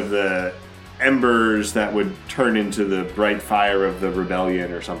sort of the embers that would turn into the bright fire of the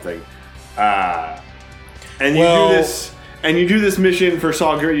rebellion or something. And you do this mission for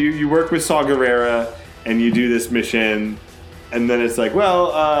Saw Gerrera. You work with Saw Gerrera, and you do this mission, and then it's like,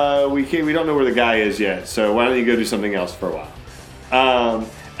 well, we don't know where the guy is yet, so why don't you go do something else for a while?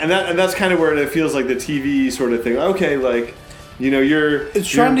 And that's kind of where it feels like the TV sort of thing. Okay, like, it's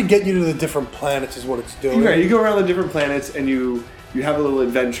trying to get you to the different planets is what it's doing. Right, you go around the different planets, and you have a little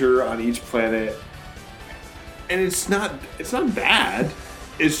adventure on each planet, and it's not bad.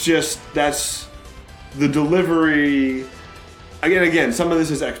 It's just the delivery. Again, some of this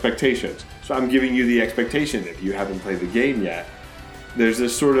is expectations. So I'm giving you the expectation. If you haven't played the game yet, there's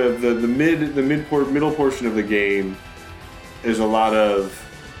this sort of the middle portion of the game. There's a lot of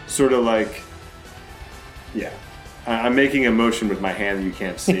sort of like, yeah. I'm making a motion with my hand you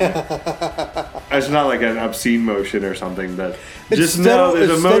can't see. It's not like an obscene motion or something, but just know there's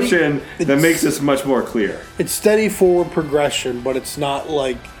a motion that makes this much more clear. It's steady forward progression, but it's not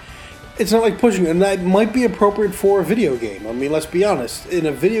like pushing, and that might be appropriate for a video game. I mean, let's be honest. In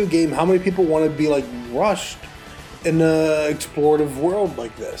a video game, how many people want to be like rushed in an explorative world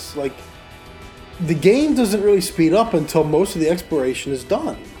like this? Like, the game doesn't really speed up until most of the exploration is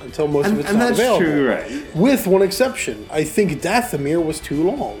done, until most of it's not available. And that's true, right? With one exception. I think Dathomir was too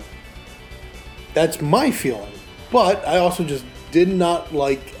long. That's my feeling. But I also just did not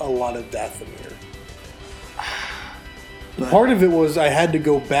like a lot of Dathomir. Part of it was I had to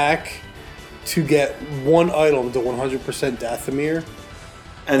go back to get one item to 100% Dathomir.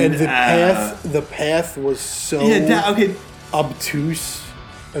 And the path was so obtuse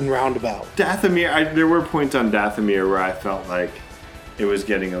and roundabout. Dathomir, there were points on Dathomir where I felt like it was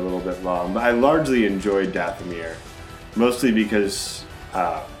getting a little bit long, but I largely enjoyed Dathomir, mostly because,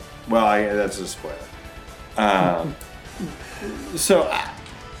 that's a spoiler. So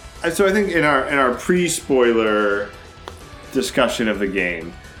I think in our pre-spoiler discussion of the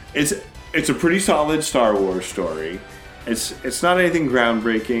game, it's a pretty solid Star Wars story. It's not anything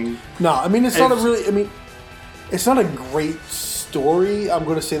groundbreaking. No, I mean it's not a great story. I'm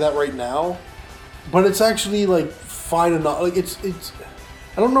going to say that right now, but it's actually like fine enough. Like it's.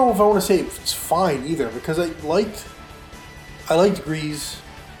 I don't know if I want to say it's fine either, because I liked Grease.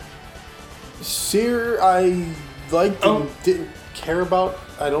 Cere, I liked and didn't care about.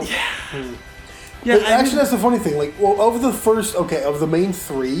 I don't. Yeah. Yeah. Actually, that's the funny thing. Like, well, of the main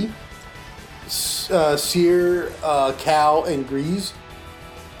three, Cere, Cal, and Grease,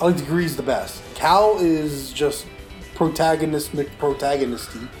 I liked Grease the best. Cal is just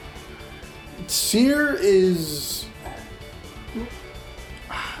protagonisty. Cere is.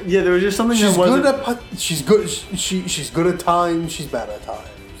 Yeah, there was just something she's good at. She's good. She's good at times. She's bad at times.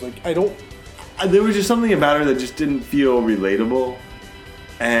 Like, I don't. There was just something about her that just didn't feel relatable,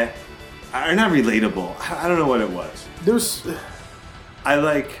 or not relatable. I don't know what it was.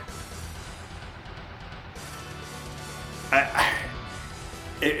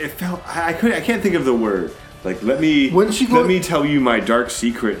 It felt. I can't think of the word. Like, let me tell you my dark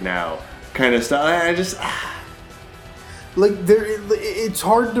secret now, kind of stuff. I just. Like, it's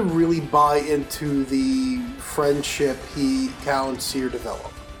hard to really buy into the friendship Cal and Cere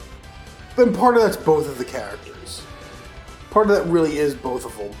develop. And part of that's both of the characters. Part of that really is both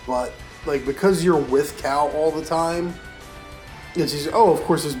of them. But, like, because you're with Cal all the time, it's easy. Oh, of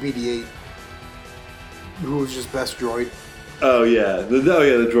course, there's BD-8, who was just best droid. Oh, yeah. The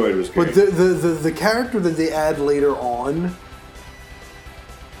droid was great. But the character that they add later on,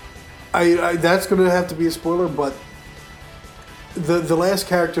 I that's going to have to be a spoiler, but the last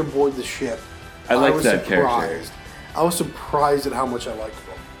character aboard the ship, I liked that character. I was surprised at how much I liked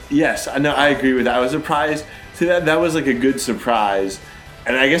them. Yes, I know. I agree with that. I was surprised. See, that was like a good surprise,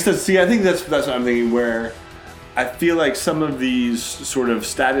 and I guess I think that's what I'm thinking. Where I feel like some of these sort of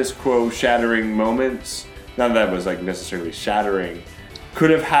status quo shattering moments, not that was like necessarily shattering, could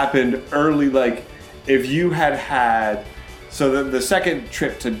have happened early. Like if you had, so the second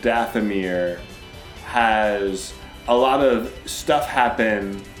trip to Dathomir has a lot of stuff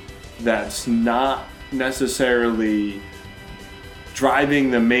happen that's not necessarily driving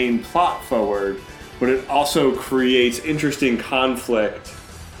the main plot forward, but it also creates interesting conflict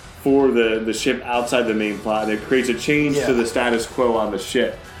for the ship outside the main plot. It creates a change to the status quo on the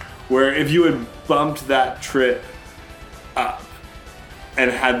ship, where if you had bumped that trip up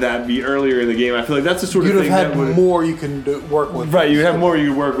and had that be earlier in the game, I feel like that's the sort of thing that would have had more you can work with. Right, you'd have more you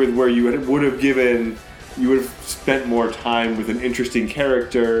could work with, where you would have spent more time with an interesting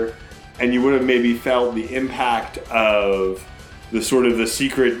character, and you would have maybe felt the impact of the sort of the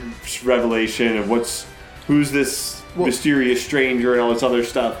secret revelation of who's this mysterious stranger and all this other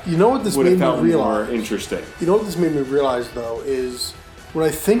stuff. You know what this made me realize? More interesting. You know what this made me realize though is when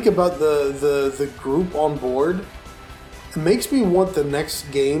I think about the group on board, it makes me want the next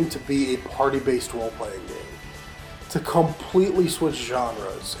game to be a party-based role-playing game. To completely switch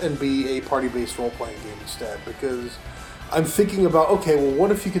genres and be a party-based role-playing game instead, because I'm thinking about, okay, well,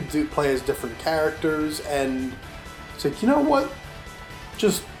 what if you could play as different characters, and it's like, you know what,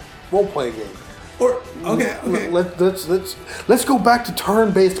 just role-playing game. Or okay. Let's go back to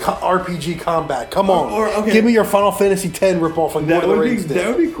turn-based RPG combat. Come on, give me your Final Fantasy X ripoff like Lord of the Rings did.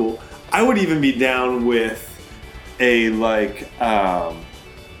 That would be cool. I would even be down with a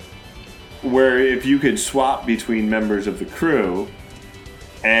where if you could swap between members of the crew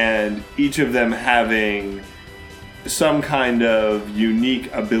and each of them having some kind of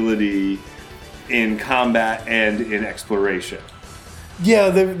unique ability in combat and in exploration. Yeah,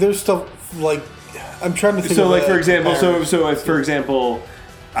 there's stuff like I'm trying to think. So, of like for example, for example,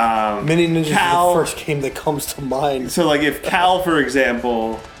 Mini Ninjas Cal, is the first game that comes to mind. So, like if Cal, for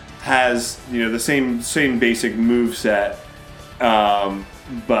example, has the same basic move set,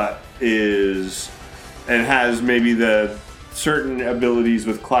 but has maybe the certain abilities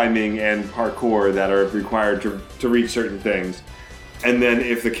with climbing and parkour that are required to reach certain things. And then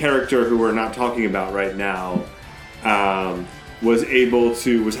if the character who we're not talking about right now had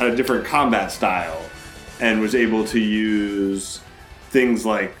a different combat style and was able to use things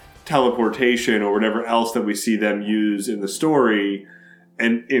like teleportation or whatever else that we see them use in the story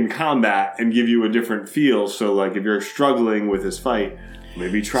and in combat and give you a different feel. So like if you're struggling with this fight,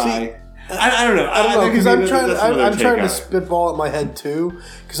 maybe try... I don't know because I'm trying to spitball at my head too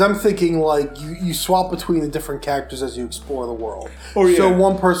because I'm thinking like you swap between the different characters as you explore the world. So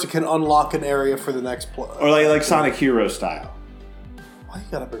one person can unlock an area for the next player. Or like Sonic Hero style. Why you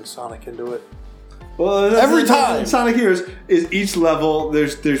gotta bring Sonic into it? Well, every time Sonic Heroes is each level.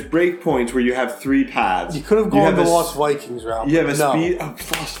 There's break points where you have 3 paths. You could have gone the Lost Vikings route. You have a speed. Oh,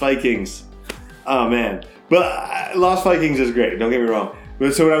 Lost Vikings. Oh man, but Lost Vikings is great. Don't get me wrong.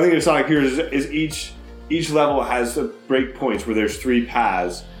 But so what I'm thinking of Sonic Heroes is each level has break points where there's 3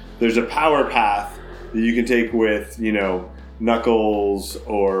 paths. There's a power path that you can take with Knuckles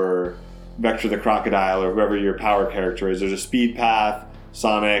or Vector the Crocodile or whoever your power character is. There's a speed path,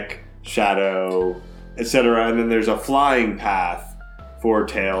 Sonic, Shadow, etc. And then there's a flying path for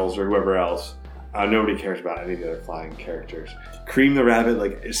Tails or whoever else. Nobody cares about any of the other flying characters. Cream the Rabbit,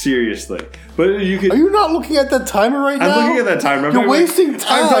 like seriously. But you could. Are you not looking at that timer right now? I'm looking at that timer. You're wasting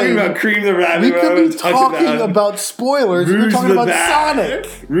time. I'm talking about Cream the Rabbit. We could be talking about spoilers. We're talking about Sonic.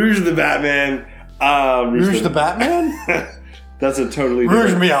 Rouge the Batman. Rouge the Batman? That's a totally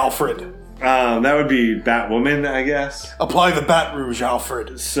Rouge different... me, Alfred. That would be Batwoman, I guess. Apply the Bat Rouge,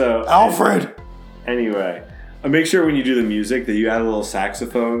 Alfred. So Alfred. Anyway, make sure when you do the music that you add a little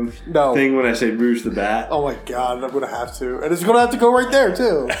saxophone thing when I say Rouge the Bat. Oh my god, I'm gonna have to, and it's gonna have to go right there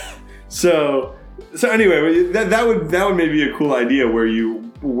too. So anyway, that would maybe be a cool idea where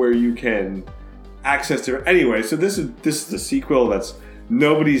you can access to. Anyway, so this is the sequel. That's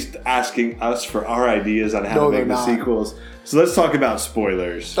nobody's asking us for our ideas on how to make the sequels. So let's talk about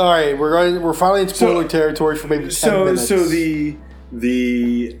spoilers. All right, we're finally in spoiler territory for maybe 10 minutes. So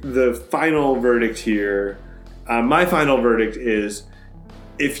the final verdict here. My final verdict is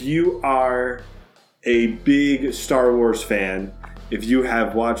if you are a big Star Wars fan, if you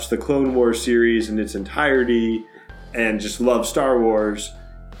have watched the Clone Wars series in its entirety and just love Star Wars,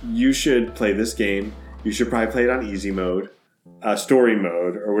 you should play this game. You should probably play it on easy mode, story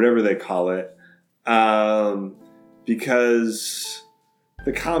mode, or whatever they call it, because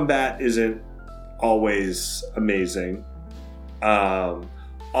the combat isn't always amazing.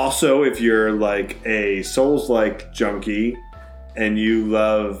 Also, if you're like a Souls-like junkie and you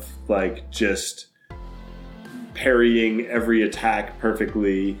love like just parrying every attack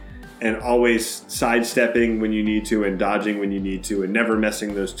perfectly and always sidestepping when you need to and dodging when you need to and never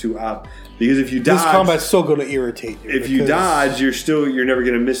messing those two up, because if you dodge, this combat's still going to irritate you. If you dodge, you're never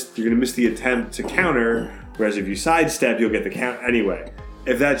going to miss. You're going to miss the attempt to counter. Whereas if you sidestep, you'll get the count anyway.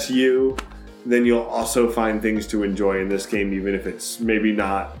 If that's you, then you'll also find things to enjoy in this game, even if it's maybe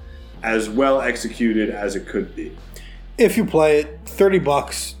not as well executed as it could be. If you play it, $30,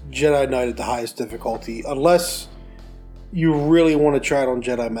 Jedi Knight at the highest difficulty, unless you really want to try it on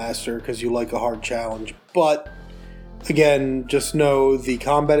Jedi Master because you like a hard challenge. But again, just know the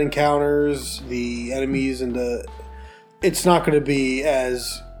combat encounters, the enemies, and it's not going to be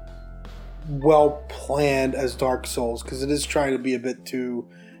as well planned as Dark Souls because it is trying to be a bit too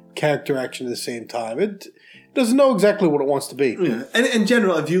character action at the same time. It doesn't know exactly what it wants to be. Yeah. And in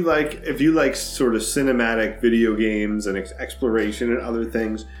general, if you like sort of cinematic video games and exploration and other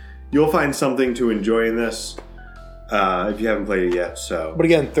things, you'll find something to enjoy in this if you haven't played it yet. So, but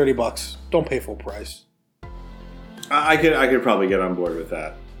again, $30. Don't pay full price. I could probably get on board with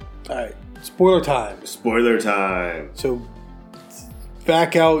that. All right, spoiler time. Spoiler time. So,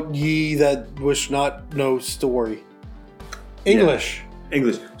 back out ye that wish not know story. English. Yeah.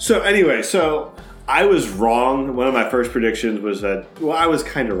 English. So anyway, I was wrong. One of my first predictions was that, well, I was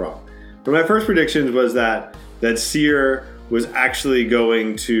kind of wrong. But my first predictions was that Seer was actually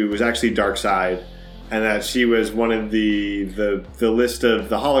Darkseid, and that she was one of the list of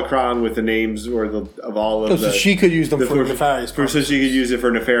the holocron with the names of all of so she could use them for nefarious purposes. So she could use it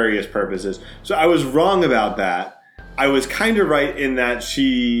for nefarious purposes. So I was wrong about that. I was kind of right in that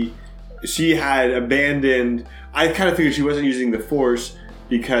she had abandoned. I kind of figured she wasn't using the Force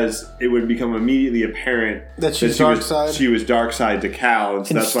because it would become immediately apparent that she's dark side. She was dark side to Cal. And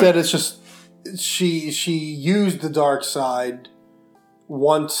so instead, it's just she used the dark side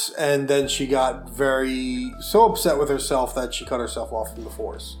once, and then she got so upset with herself that she cut herself off from the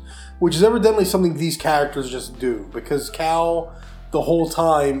Force, which is evidently something these characters just do, because Cal the whole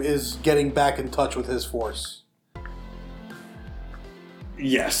time is getting back in touch with his Force.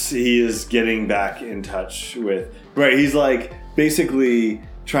 Yes, he is getting back in touch with... Right, he's like basically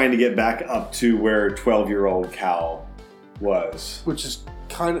trying to get back up to where 12-year-old Cal was. Which is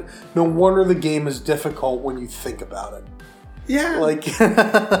kind of... No wonder the game is difficult when you think about it. Yeah. Like...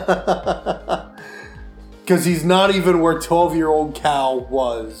 Because he's not even where 12-year-old Cal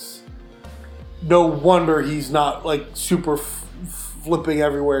was. No wonder he's not, like, super flipping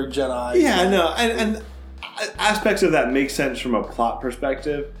everywhere Jedi. Yeah, no, and aspects of that make sense from a plot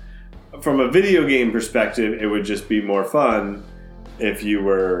perspective. From a video game perspective, it would just be more fun if you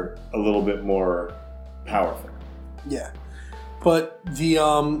were a little bit more powerful. Yeah. But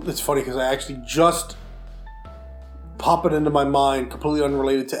it's funny because I actually just popping into my mind, completely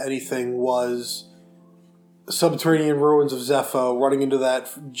unrelated to anything, was subterranean ruins of Zepho, running into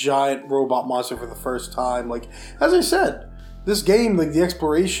that giant robot monster for the first time. Like, as I said, this game, like the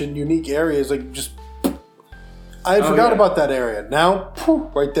exploration, unique areas, like just... I had forgot about that area. Now,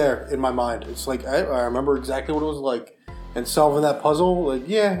 right there in my mind. It's like, I remember exactly what it was like. And solving that puzzle, like,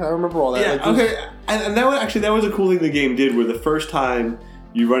 yeah, I remember all that. Yeah, like, okay. And that was a cool thing the game did, where the first time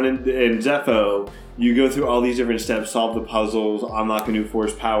you run in Zepho, you go through all these different steps, solve the puzzles, unlock a new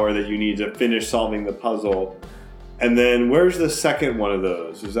Force power that you need to finish solving the puzzle. And then, where's the second one of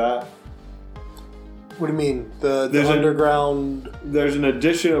those? Is that... What do you mean? The underground... There's an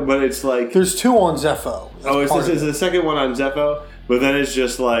addition, but it's like... There's two on Zepho. It's the second one on Zepho, but then it's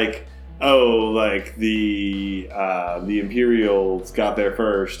just like, like the Imperials got there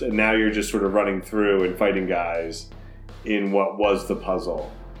first, and now you're just sort of running through and fighting guys in what was the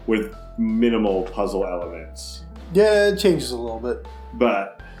puzzle, with minimal puzzle elements. Yeah, it changes a little bit.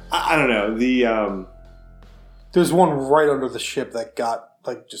 But, I don't know, There's one right under the ship that got,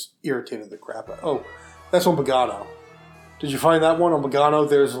 like, just irritated the crap out. Oh, that's on Bogano. Did you find that one? On Bogano,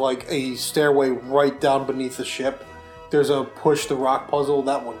 there's, like, a stairway right down beneath the ship. There's a push the rock puzzle.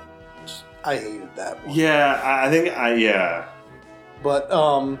 That one, I hated that one. Yeah, I think, yeah. But,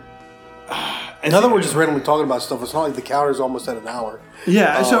 now that we're just randomly talking about stuff, it's not like the counter's almost at an hour.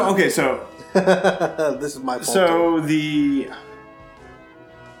 Yeah, so... this is my fault.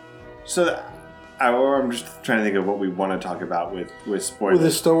 I'm just trying to think of what we want to talk about with spoilers. With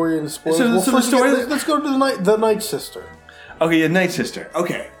the story and spoilers. So the story... Let's go to the Night Sister. Okay, yeah, Night Sister.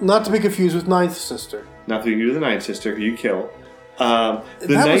 Okay. Not to be confused with Ninth Sister. Not to be confused with the Night Sister, who you kill. That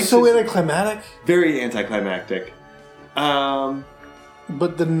was so anticlimactic. Very anticlimactic. But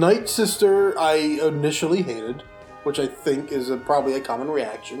the Night Sister I initially hated, which I think is probably a common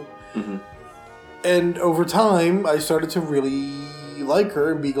reaction. Mm-hmm. And over time, I started to really like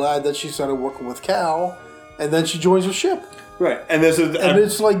her and be glad that she started working with Cal, and then she joins her ship. Right, and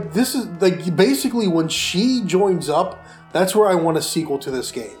it's like, this is like basically when she joins up, that's where I want a sequel to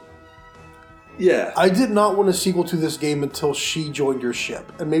this game. Yeah, I did not want a sequel to this game until she joined your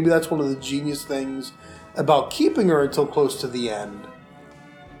ship, and maybe that's one of the genius things about keeping her until close to the end,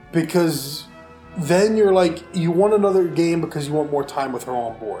 because then you're like, you want another game because you want more time with her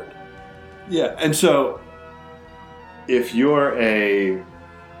on board. Yeah, and so if you've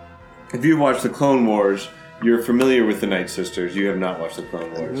watched the Clone Wars, you're familiar with the Night Sisters. You have not watched the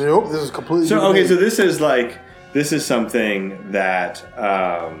Clone Wars. Nope, this is completely so okay. So this is something that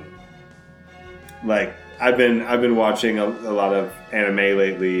like I've been watching a lot of anime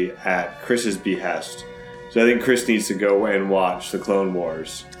lately at Chris's behest. So I think Chris needs to go and watch the Clone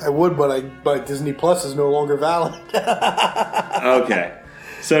Wars. I would, but Disney Plus is no longer valid. Okay.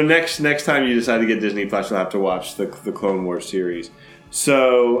 So next time you decide to get Disney Plus, you'll have to watch the Clone Wars series.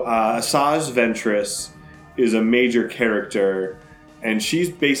 So Asajj Ventress is a major character, and she's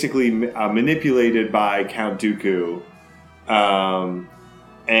basically manipulated by Count Dooku,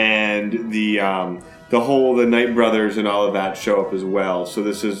 and the Night Brothers and all of that show up as well. So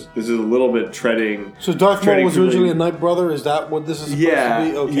this is a little bit treading. So Darth Maul was originally a Night Brother. Is that what this is supposed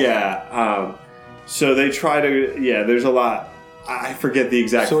to be? Okay. Yeah. So they try to. Yeah. There's a lot. I forget the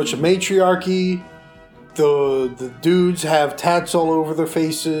exact... So it's a matriarchy. The dudes have tats all over their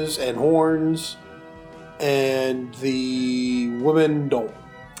faces and horns. and the women don't.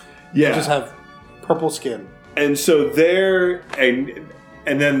 Yeah. They just have purple skin. And so there, and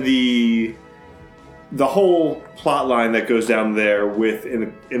then the whole plot line that goes down there with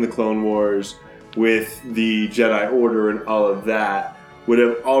in the Clone Wars with the Jedi Order and all of that would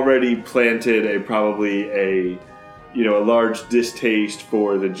have already planted probably a large distaste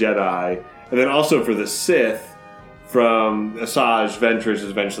for the Jedi, and then also for the Sith from Asajj Ventress is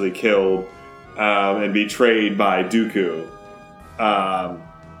eventually killed and betrayed by Dooku.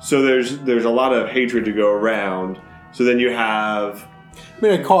 So there's a lot of hatred to go around. So then you have, I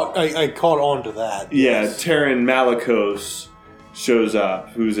mean, I caught on to that. Yeah, Yes. Terran Malicos shows up,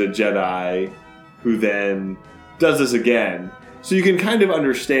 who's a Jedi, who then does this again. So you can kind of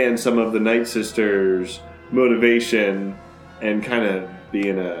understand some of the Night Sisters' motivation and kind of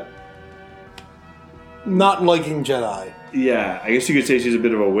being Not liking Jedi. yeah, I guess you could say she's a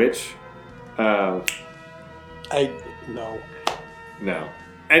bit of a witch. No. No.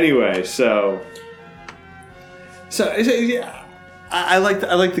 Anyway, so yeah, I like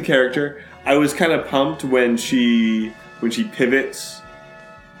the character. I was kind of pumped when she pivots,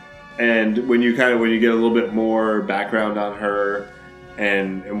 and when you get a little bit more background on her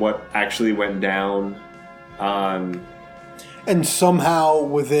and what actually went down on. And somehow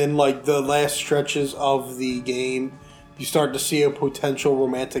within like the last stretches of the game, you start to see a potential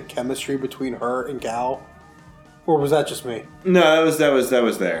romantic chemistry between her and Cal. Or was that just me? No, that was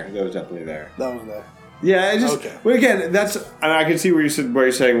there. That was definitely there. That was there. Yeah, it just. Okay. Well, again, and I can see where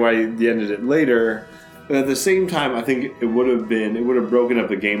you're saying why you ended it later, but at the same time, I think it would have broken up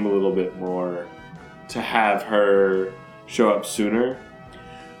the game a little bit more to have her show up sooner.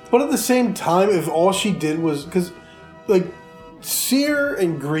 But at the same time, if all she did was because, like, Cere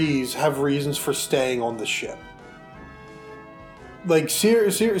and Grease have reasons for staying on the ship. Like Cere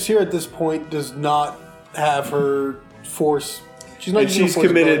at this point does not have her force. She's not. And she's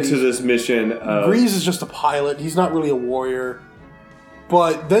committed to this mission. Grease is just a pilot. He's not really a warrior.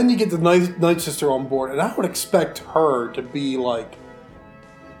 But then you get the Night Sister on board, and I would expect her to be like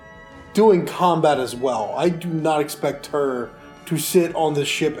doing combat as well. I do not expect her to sit on the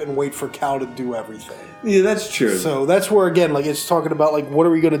ship and wait for Cal to do everything. Yeah, that's true. So that's where, again, like it's talking about like what are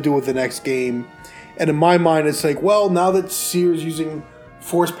we going to do with the next game, and in my mind, it's like, well, now that Cere's using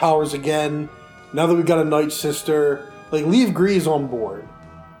force powers again, now that we got a Night Sister, like leave Grease on board.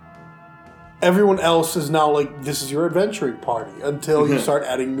 Everyone else is now like, this is your adventuring party until you start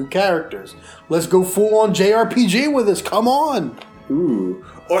adding new characters. Let's go full on JRPG with this. Come on. Ooh.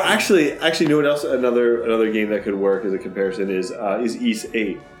 Or actually, you know what else? Another game that could work as a comparison is Ys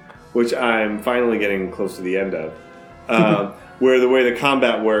 8, which I'm finally getting close to the end of. Where the way the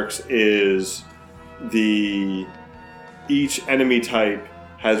combat works is each enemy type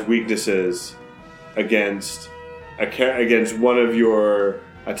has weaknesses against one of your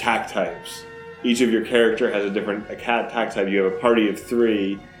attack types. Each of your character has a different attack type. You have a party of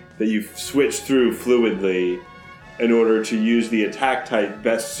 3 that you switch through fluidly in order to use the attack type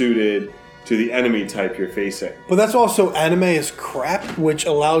best suited to the enemy type you're facing. But that's also anime as crap, which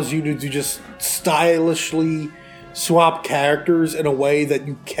allows you to just stylishly swap characters in a way that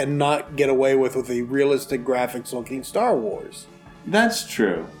you cannot get away with a realistic graphics looking Star Wars. That's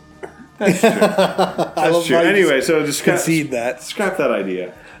true. That's true. That's true. Anyway, so just concede that. Scrap that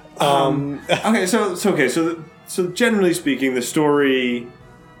idea. Okay, so generally speaking, the story,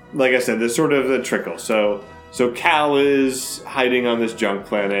 like I said, there's sort of a trickle. So Cal is hiding on this junk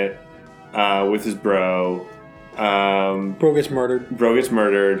planet with his bro. Bro gets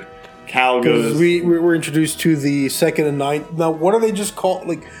murdered. Cal goes. We're introduced to the second and ninth. Now, what are they just called?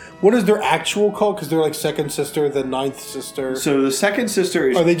 Like, what is their actual call? Because they're like second sister, the ninth sister. So the second sister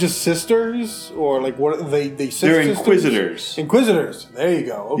is. Are they just sisters, or like what? Are they They're sisters? Inquisitors. Inquisitors. There you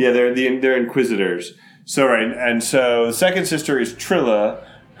go. Okay. Yeah, they're Inquisitors. So right, and so the second sister is Trilla,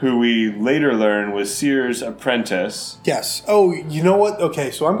 who we later learn was Cere's apprentice. Yes. Oh, you know what?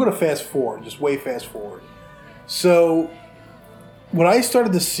 Okay, so I'm going to fast forward, just way fast forward. So, what I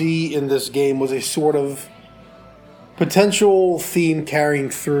started to see in this game was a sort of potential theme carrying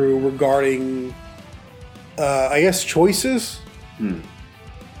through regarding, I guess, choices,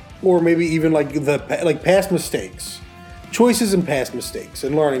 or maybe even like past mistakes, choices and past mistakes,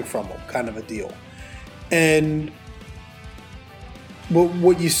 and learning from them, kind of a deal. And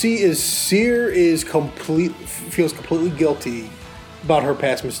what you see is Cere feels completely guilty about her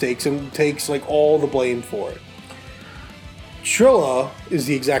past mistakes and takes like all the blame for it. Trilla is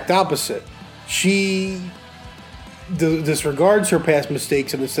the exact opposite. She disregards her past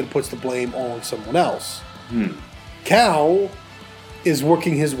mistakes and instead puts the blame on someone else. Cal is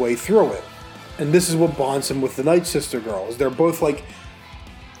working his way through it. And this is what bonds him with the Night Sister girls. They're both like,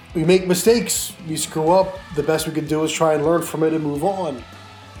 we make mistakes, we screw up. The best we can do is try and learn from it and move on.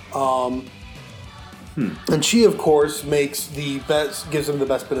 And she, of course, gives him the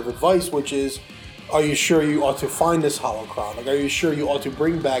best bit of advice, which is, are you sure you ought to find this holocron? Like, are you sure you ought to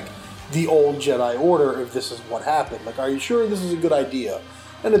bring back the old Jedi Order if this is what happened? Like, are you sure this is a good idea?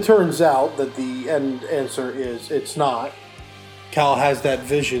 And it turns out that the end answer is it's not. Cal has that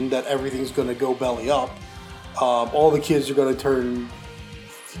vision that everything's going to go belly up. All the kids are going to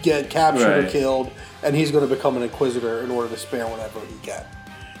get captured or killed, and he's going to become an Inquisitor in order to spare whatever he can.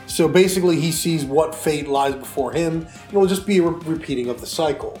 So basically, he sees what fate lies before him, and it will just be a repeating of the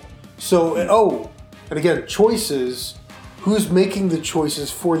cycle. So, and again, choices. Who's making the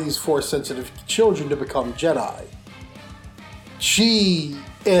choices for these Force-sensitive children to become Jedi? She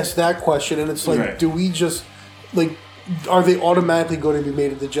asked that question, and it's like, do we just, like, are they automatically going to be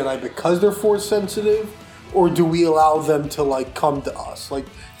made into Jedi because they're Force-sensitive? Or do we allow them to, like, come to us? Like,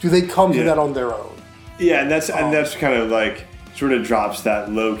 do they come to that on their own? Yeah, and that's kind of like, sort of drops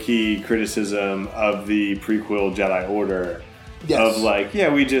that low-key criticism of the prequel Jedi Order. Yes. Of like,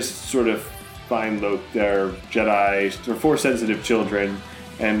 we just sort of find their Jedi or Force-sensitive children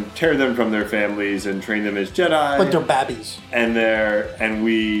and tear them from their families and train them as Jedi. But they're babbies. And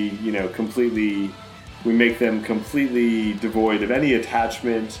we make them completely devoid of any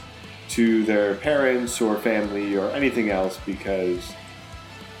attachment to their parents or family or anything else because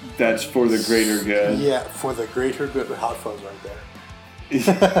that's for the greater good. Yeah, for the greater good. Hot Fuzz right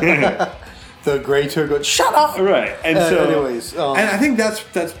there. The greater good. Shut up! Right. And so, anyways. And I think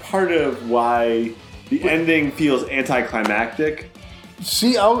that's part of why the ending feels anticlimactic.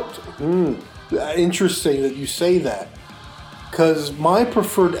 See, interesting that you say that. Because my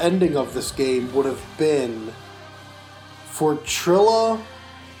preferred ending of this game would have been for Trilla...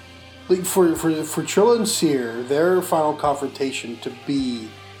 Like for Trilla and Cere, their final confrontation to be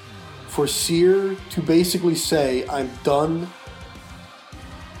for Cere to basically say, I'm done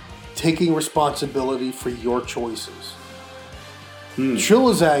taking responsibility for your choices.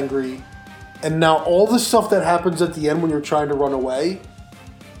 Trilla's angry, and now all the stuff that happens at the end when you're trying to run away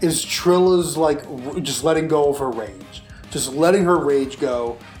is Trilla's like just letting go of her rage. Just letting her rage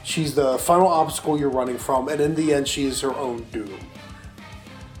go. She's the final obstacle you're running from, and in the end she is her own doom.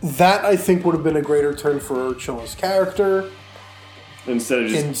 That, I think, would have been a greater turn for Trilla's character.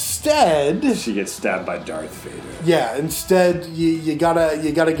 Instead, she gets stabbed by Darth Vader. Yeah, instead, you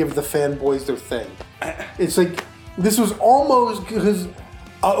gotta give the fanboys their thing. It's like, this was almost, because,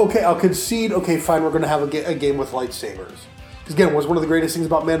 okay, I'll concede, okay, fine, we're gonna have a game with lightsabers. Because again, what's one of the greatest things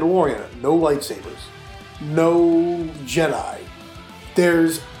about Mandalorian? No lightsabers. No Jedi.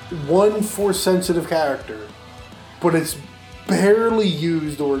 There's one Force-sensitive character, but it's barely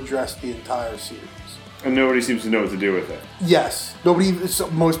used or addressed the entire series. And nobody seems to know what to do with it. Yes.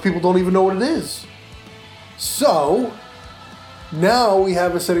 Most people don't even know what it is. So, now we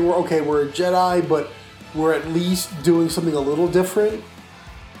have a setting where, okay, we're a Jedi, but we're at least doing something a little different.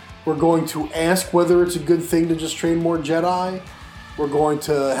 We're going to ask whether it's a good thing to just train more Jedi. We're going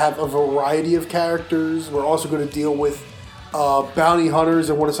to have a variety of characters. We're also going to deal with bounty hunters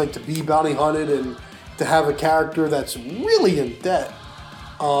and what it's like to be bounty hunted and to have a character that's really in debt.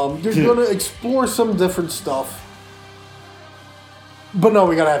 You're going to explore some different stuff. But no,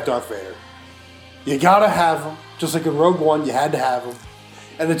 we got to have Darth Vader. You got to have him. Just like in Rogue One, you had to have him.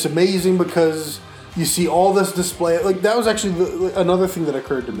 And it's amazing because you see all this display. Like, that was actually another thing that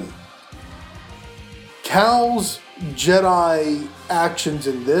occurred to me. Cal's Jedi actions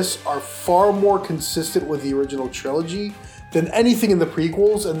in this are far more consistent with the original trilogy than anything in the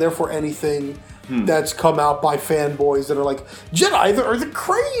prequels, and therefore anything that's come out by fanboys that are like, Jedi are the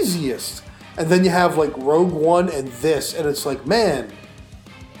craziest. And then you have like Rogue One and this, and it's like, man,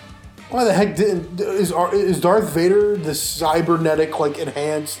 why the heck is Darth Vader the cybernetic, like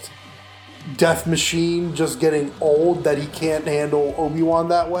enhanced death machine just getting old that he can't handle Obi-Wan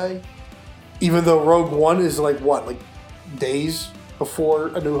that way? Even though Rogue One is like what, like days before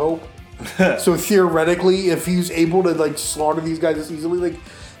A New Hope? So theoretically, if he's able to like slaughter these guys as easily, like,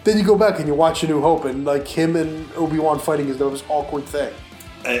 then you go back and you watch A New Hope, and like him and Obi-Wan fighting is the most awkward thing.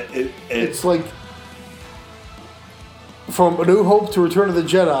 It's like from A New Hope to Return of the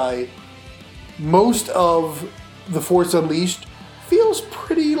Jedi, most of The Force Unleashed feels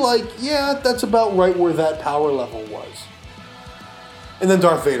pretty like, yeah, that's about right where that power level was. And then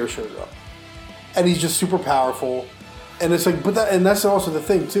Darth Vader shows up. And he's just super powerful. And it's like, and that's also the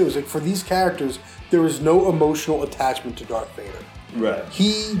thing too, is like for these characters, there is no emotional attachment to Darth Vader. Right.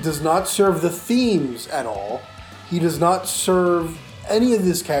 He does not serve the themes at all. He does not serve any of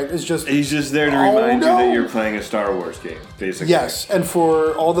this character. It's just he's just there to remind you that you're playing a Star Wars game, basically. Yes, and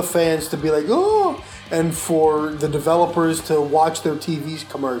for all the fans to be like, oh, and for the developers to watch their TV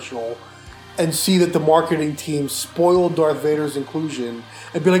commercial and see that the marketing team spoiled Darth Vader's inclusion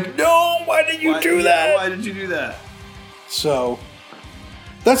and be like, no, why did you do that? Why did you do that? So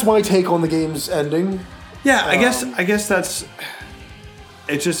that's my take on the game's ending. Yeah, I guess that's.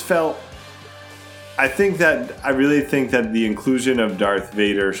 It just felt. I really think that the inclusion of Darth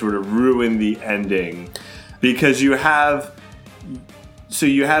Vader sort of ruined the ending, because you have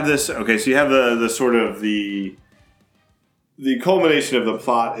this. Okay, so you have the sort of the culmination of the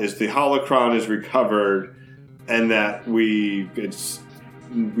plot is the holocron is recovered, and that is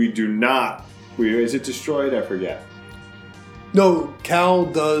it destroyed? I forget. No, Cal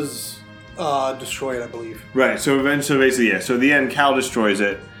does destroy it, I believe. Right. So basically, yeah. So at the end, Cal destroys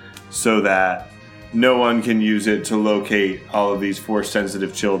it so that no one can use it to locate all of these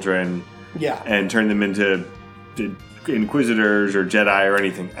Force-sensitive children. Yeah. And turn them into Inquisitors or Jedi or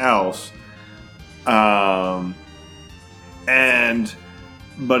anything else. But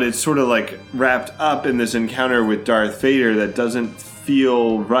it's sort of like wrapped up in this encounter with Darth Vader that doesn't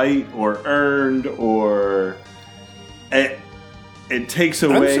feel right or earned, or it takes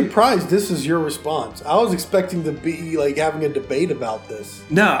away. I'm surprised this is your response. I was expecting to be like having a debate about this.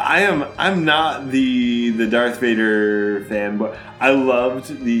 No, I'm not the Darth Vader fan, but I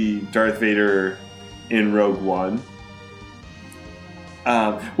loved the Darth Vader in Rogue One.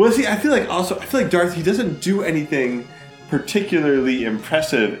 Well, see, I feel like Darth, he doesn't do anything particularly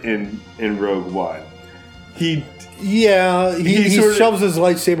impressive in Rogue One. He shoves his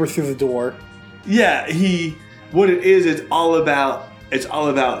lightsaber through the door. Yeah, what it is, it's all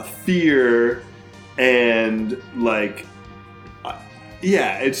about fear and like,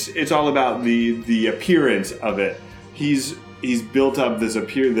 it's all about the appearance of it. He's built up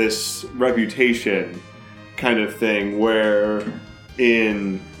this reputation kind of thing, where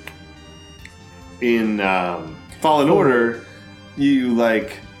in Fallen Order,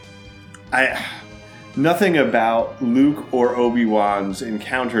 nothing about Luke or Obi-Wan's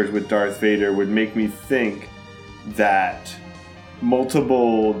encounters with Darth Vader would make me think that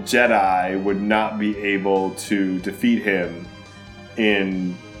multiple Jedi would not be able to defeat him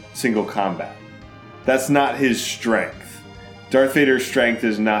in single combat. That's not his strength. Darth Vader's strength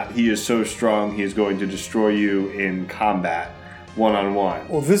is not, he is so strong he is going to destroy you in combat, one-on-one.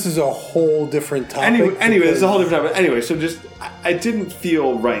 Well, this is a whole different topic. Anyway, it's a whole different topic. Anyway, so just, I didn't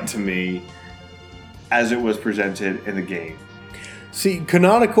feel right to me as it was presented in the game. See,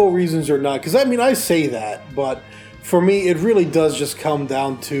 canonical reasons or not, because I say that, but for me, it really does just come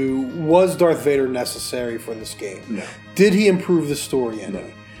down to, was Darth Vader necessary for this game? No. Did he improve the story any? No.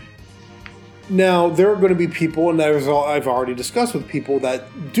 Now, there are going to be people, and I've already discussed with people,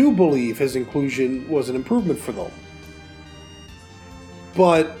 that do believe his inclusion was an improvement for them.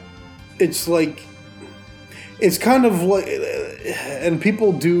 But it's like, it's kind of like, and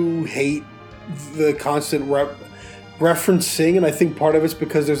people do hate the constant referencing, and I think part of it's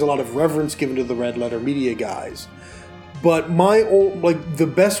because there's a lot of reverence given to the Red Letter Media guys. But the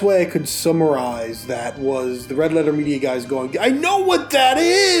best way I could summarize that was the Red Letter Media guys going, I know what that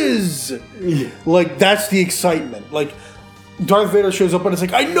is! Yeah. Like, that's the excitement. Like, Darth Vader shows up and it's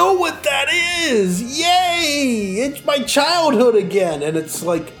like, I know what that is! Yay! It's my childhood again! And it's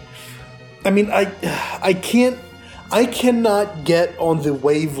like, I cannot get on the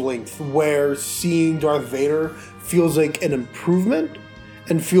wavelength where seeing Darth Vader feels like an improvement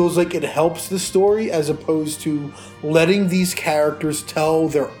and feels like it helps the story, as opposed to letting these characters tell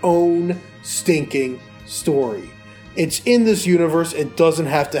their own stinking story. It's in this universe. It doesn't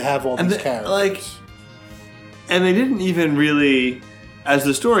have to have all these characters. And they didn't even really, as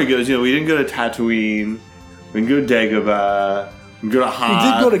the story goes, we didn't go to Tatooine, we didn't go to Dagobah, we didn't go to Hoth.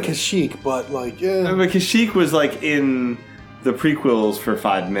 We did go to Kashyyyk, but But Kashyyyk was in the prequels for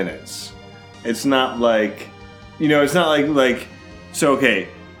 5 minutes. It's not like, it's not like. So, okay,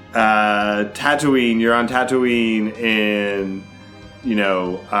 Tatooine, you're on Tatooine in,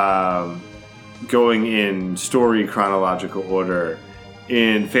 going in story chronological order.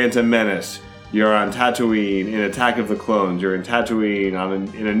 In Phantom Menace, you're on Tatooine in Attack of the Clones. You're in Tatooine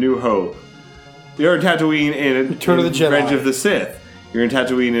in A New Hope. You're in Tatooine in Return of the Jedi. Revenge of the Sith. You're in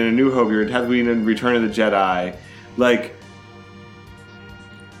Tatooine in A New Hope. You're in Tatooine in Return of the Jedi.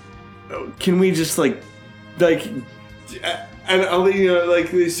 Can we just, and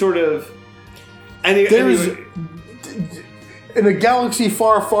these sort of. There's in a galaxy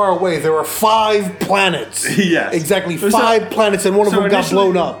far, far away. There are 5 planets. Yes, exactly 5 planets, and one of them got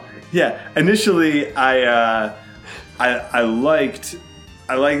blown up. Yeah, initially I I liked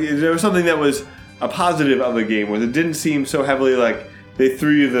there was something that was a positive of the game where it didn't seem so heavily like they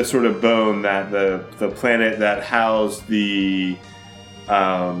threw you the sort of bone that the planet that housed the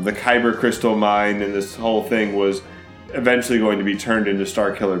Kyber crystal mine and this whole thing was eventually going to be turned into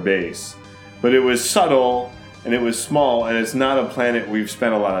Starkiller Base. But it was subtle and it was small, and it's not a planet we've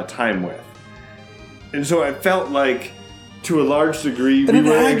spent a lot of time with. And so I felt like, to a large degree, and we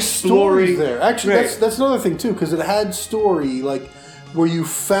were exploring there. Actually, right. that's another thing too, because it had story like where you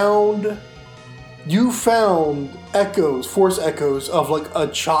found echoes, force echoes of like a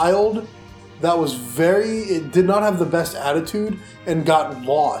child that was it did not have the best attitude and got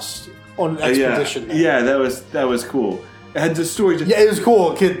lost on an expedition. Yeah, that was cool. It had the story. Yeah, it was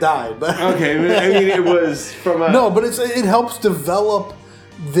cool. A kid died. But okay, I mean it was from a no, but it helps develop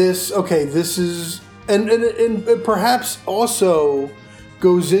this. Okay, this is and it perhaps also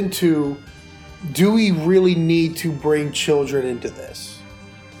goes into, do we really need to bring children into this?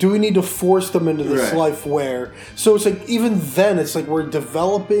 Do we need to force them into this life where... So it's like, even then, it's like we're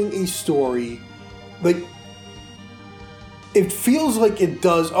developing a story. Like, it feels like it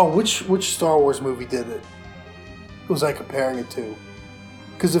does... Oh, which Star Wars movie did it? Was I comparing it to?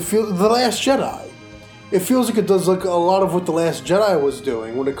 Because it feels... The Last Jedi. It feels like it does like a lot of what The Last Jedi was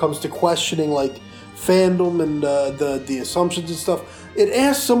doing when it comes to questioning, like, fandom and the assumptions and stuff. It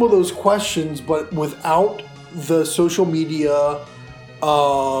asks some of those questions, but without the social media...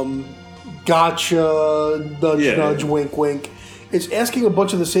 gotcha, nudge, nudge, wink, wink. It's asking a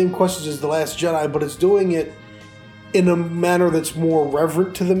bunch of the same questions as The Last Jedi, but it's doing it in a manner that's more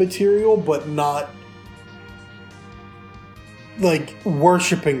reverent to the material, but not, like,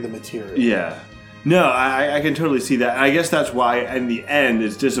 worshipping the material. Yeah. No, I can totally see that. I guess that's why, in the end,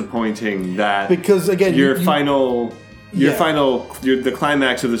 it's disappointing that... Because, again... the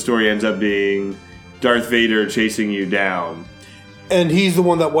climax of the story ends up being Darth Vader chasing you down. And he's the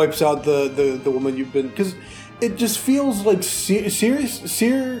one that wipes out the woman you've been... Because it just feels like Ciri,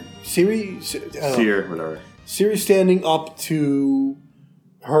 whatever. Ciri standing up to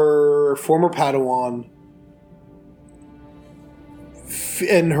her former Padawan,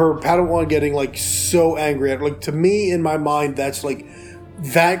 and her Padawan getting, like, so angry at her. Like, to me, in my mind, that's, like...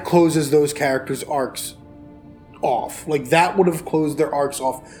 That closes those characters' arcs off. Like, that would have closed their arcs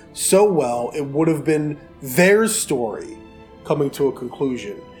off so well. It would have been their story coming to a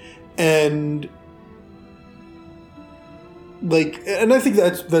conclusion. And I think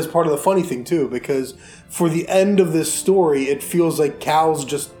that's part of the funny thing too, because for the end of this story it feels like Cal's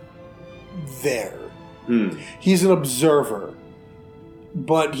just there. He's an observer,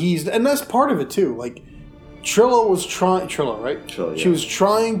 but and that's part of it too. Like, Trilla, right? Trilla, yeah. She was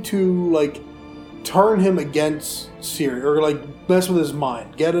trying to, like, turn him against Ciri, or, like, mess with his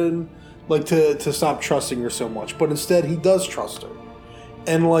mind, get him, like, to stop trusting her so much. But instead, he does trust her.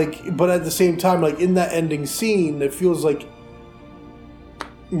 And, like, but at the same time, like, in that ending scene, it feels like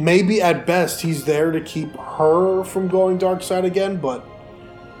maybe at best he's there to keep her from going dark side again, but,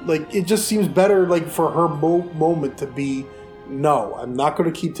 like, it just seems better, like, for her moment to be, no, I'm not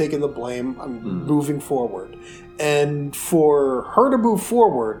going to keep taking the blame. I'm moving forward. And for her to move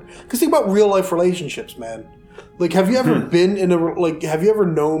forward, because think about real life relationships, man. Like, have you ever been in have you ever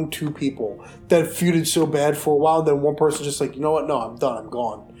known two people that feuded so bad for a while, then one person just like, you know what, no, I'm done, I'm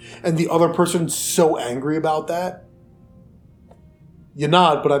gone. And the other person's so angry about that? You're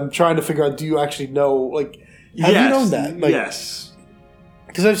not, but I'm trying to figure out, do you actually know, like, have you known that? Like, yes.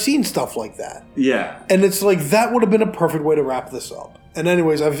 Because I've seen stuff like that. Yeah. And it's like, that would have been a perfect way to wrap this up. And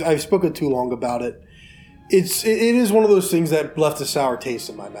anyways, I've spoken too long about it. It is one of those things that left a sour taste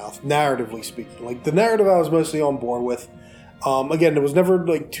in my mouth, narratively speaking. Like, the narrative I was mostly on board with. Again, it was never,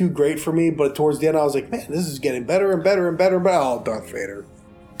 like, too great for me, but towards the end I was like, man, this is getting better and better and better and better. Oh, Darth Vader.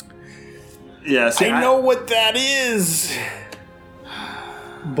 Yeah, see, I know what that is.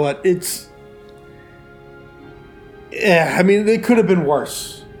 But it's... Yeah, I mean, it could have been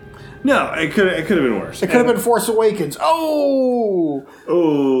worse. No, it could have been worse. It could have been Force Awakens. Oh!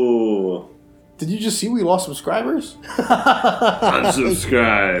 Did you just see we lost subscribers?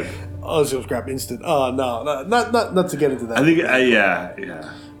 Unsubscribe. Unsubscribe instant. No, not to get into that. I think,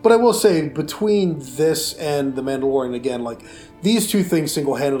 yeah. But I will say, between this and The Mandalorian, again, like, these two things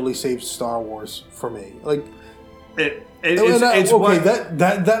single-handedly saved Star Wars for me. Like, it's okay.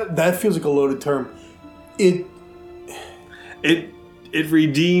 That feels like a loaded term. It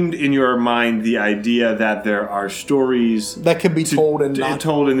redeemed in your mind the idea that there are stories that can be told and not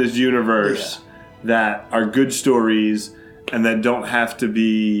told in this universe that are good stories and that don't have to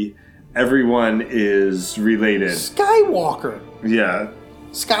be everyone is related. Skywalker. Yeah.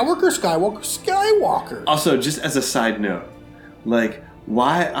 Skywalker. Also, just as a side note, like,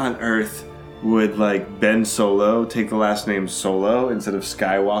 why on earth would, like, Ben Solo take the last name Solo instead of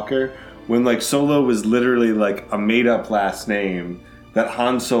Skywalker when, like, Solo was literally, like, a made-up last name that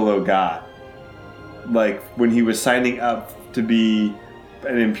Han Solo got, like, when he was signing up to be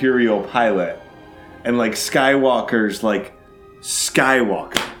an Imperial pilot, and, like, Skywalker's, like,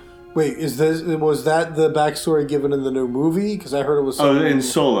 Skywalker. Wait, was that the backstory given in the new movie? Because I heard it was. In the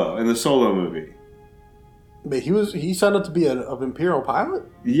Solo movie. But he signed up to be an Imperial pilot?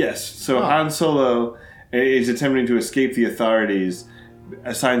 Yes. So Han Solo is attempting to escape the authorities.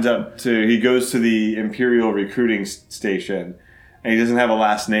 He goes to the Imperial recruiting station, and he doesn't have a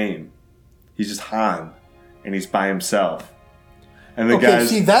last name. He's just Han, and he's by himself. And the guys.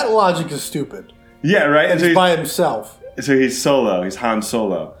 See, that logic is stupid. Yeah, right. And he's by himself. So he's Solo. He's Han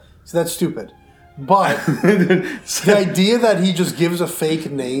Solo. So that's stupid. But the idea that he just gives a fake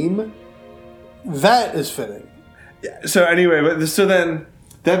name, that is fitting. Yeah, so anyway, so then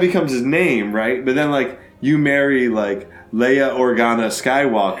that becomes his name, right? But then, like, you marry, like, Leia Organa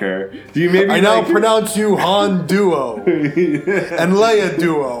Skywalker. Do you maybe? I now pronounce you Han Duo and Leia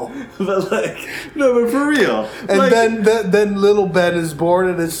Duo. But, like, no, but for real. And like, then little Ben is born,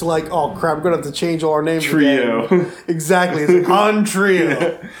 and it's like, oh crap, we're gonna have to change all our names. Trio. Again. Exactly, it's like Han Trio.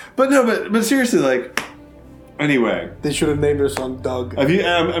 Yeah. But seriously, like, anyway, they should have named their son Doug. Have you?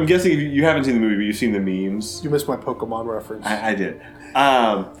 I'm guessing you haven't seen the movie, but you've seen the memes. You missed my Pokemon reference. I did.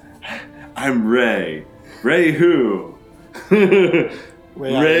 I'm Ray. Ray who? Ray.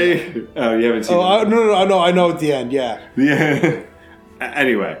 Oh, you haven't seen. Oh, no, I know at the end. Yeah. Yeah.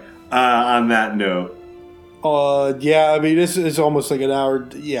 Anyway, on that note. Yeah. I mean, this is almost like an hour.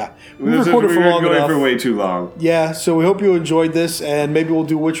 Yeah. We recorded for long enough. For way too long. Yeah. So we hope you enjoyed this, and maybe we'll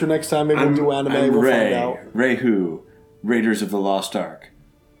do Witcher next time. Maybe we'll do anime. I'm we'll Ray. find out. Ray who? Raiders of the Lost Ark.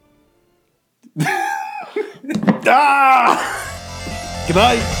 Good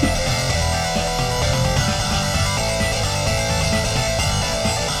night.